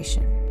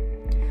conversation.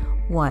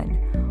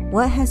 1.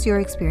 What has your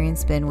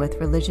experience been with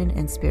religion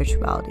and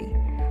spirituality?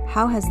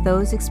 How has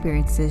those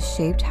experiences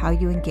shaped how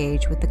you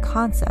engage with the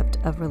concept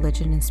of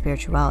religion and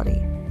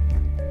spirituality?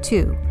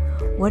 2.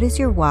 What is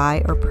your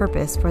why or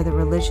purpose for the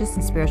religious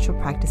and spiritual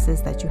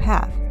practices that you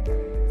have?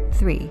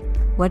 3.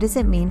 What does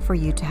it mean for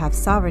you to have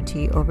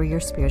sovereignty over your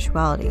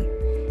spirituality?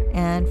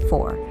 And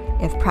 4.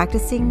 If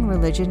practicing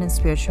religion and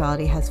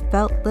spirituality has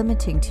felt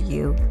limiting to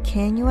you,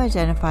 can you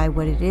identify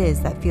what it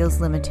is that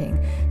feels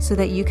limiting so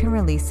that you can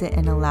release it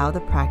and allow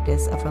the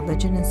practice of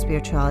religion and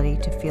spirituality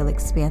to feel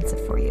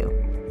expansive for you?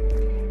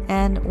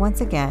 And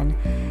once again,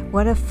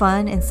 what a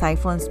fun,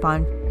 insightful,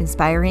 and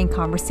inspiring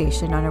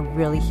conversation on a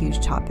really huge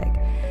topic.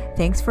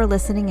 Thanks for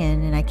listening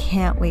in, and I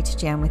can't wait to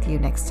jam with you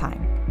next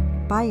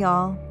time. Bye,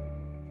 y'all.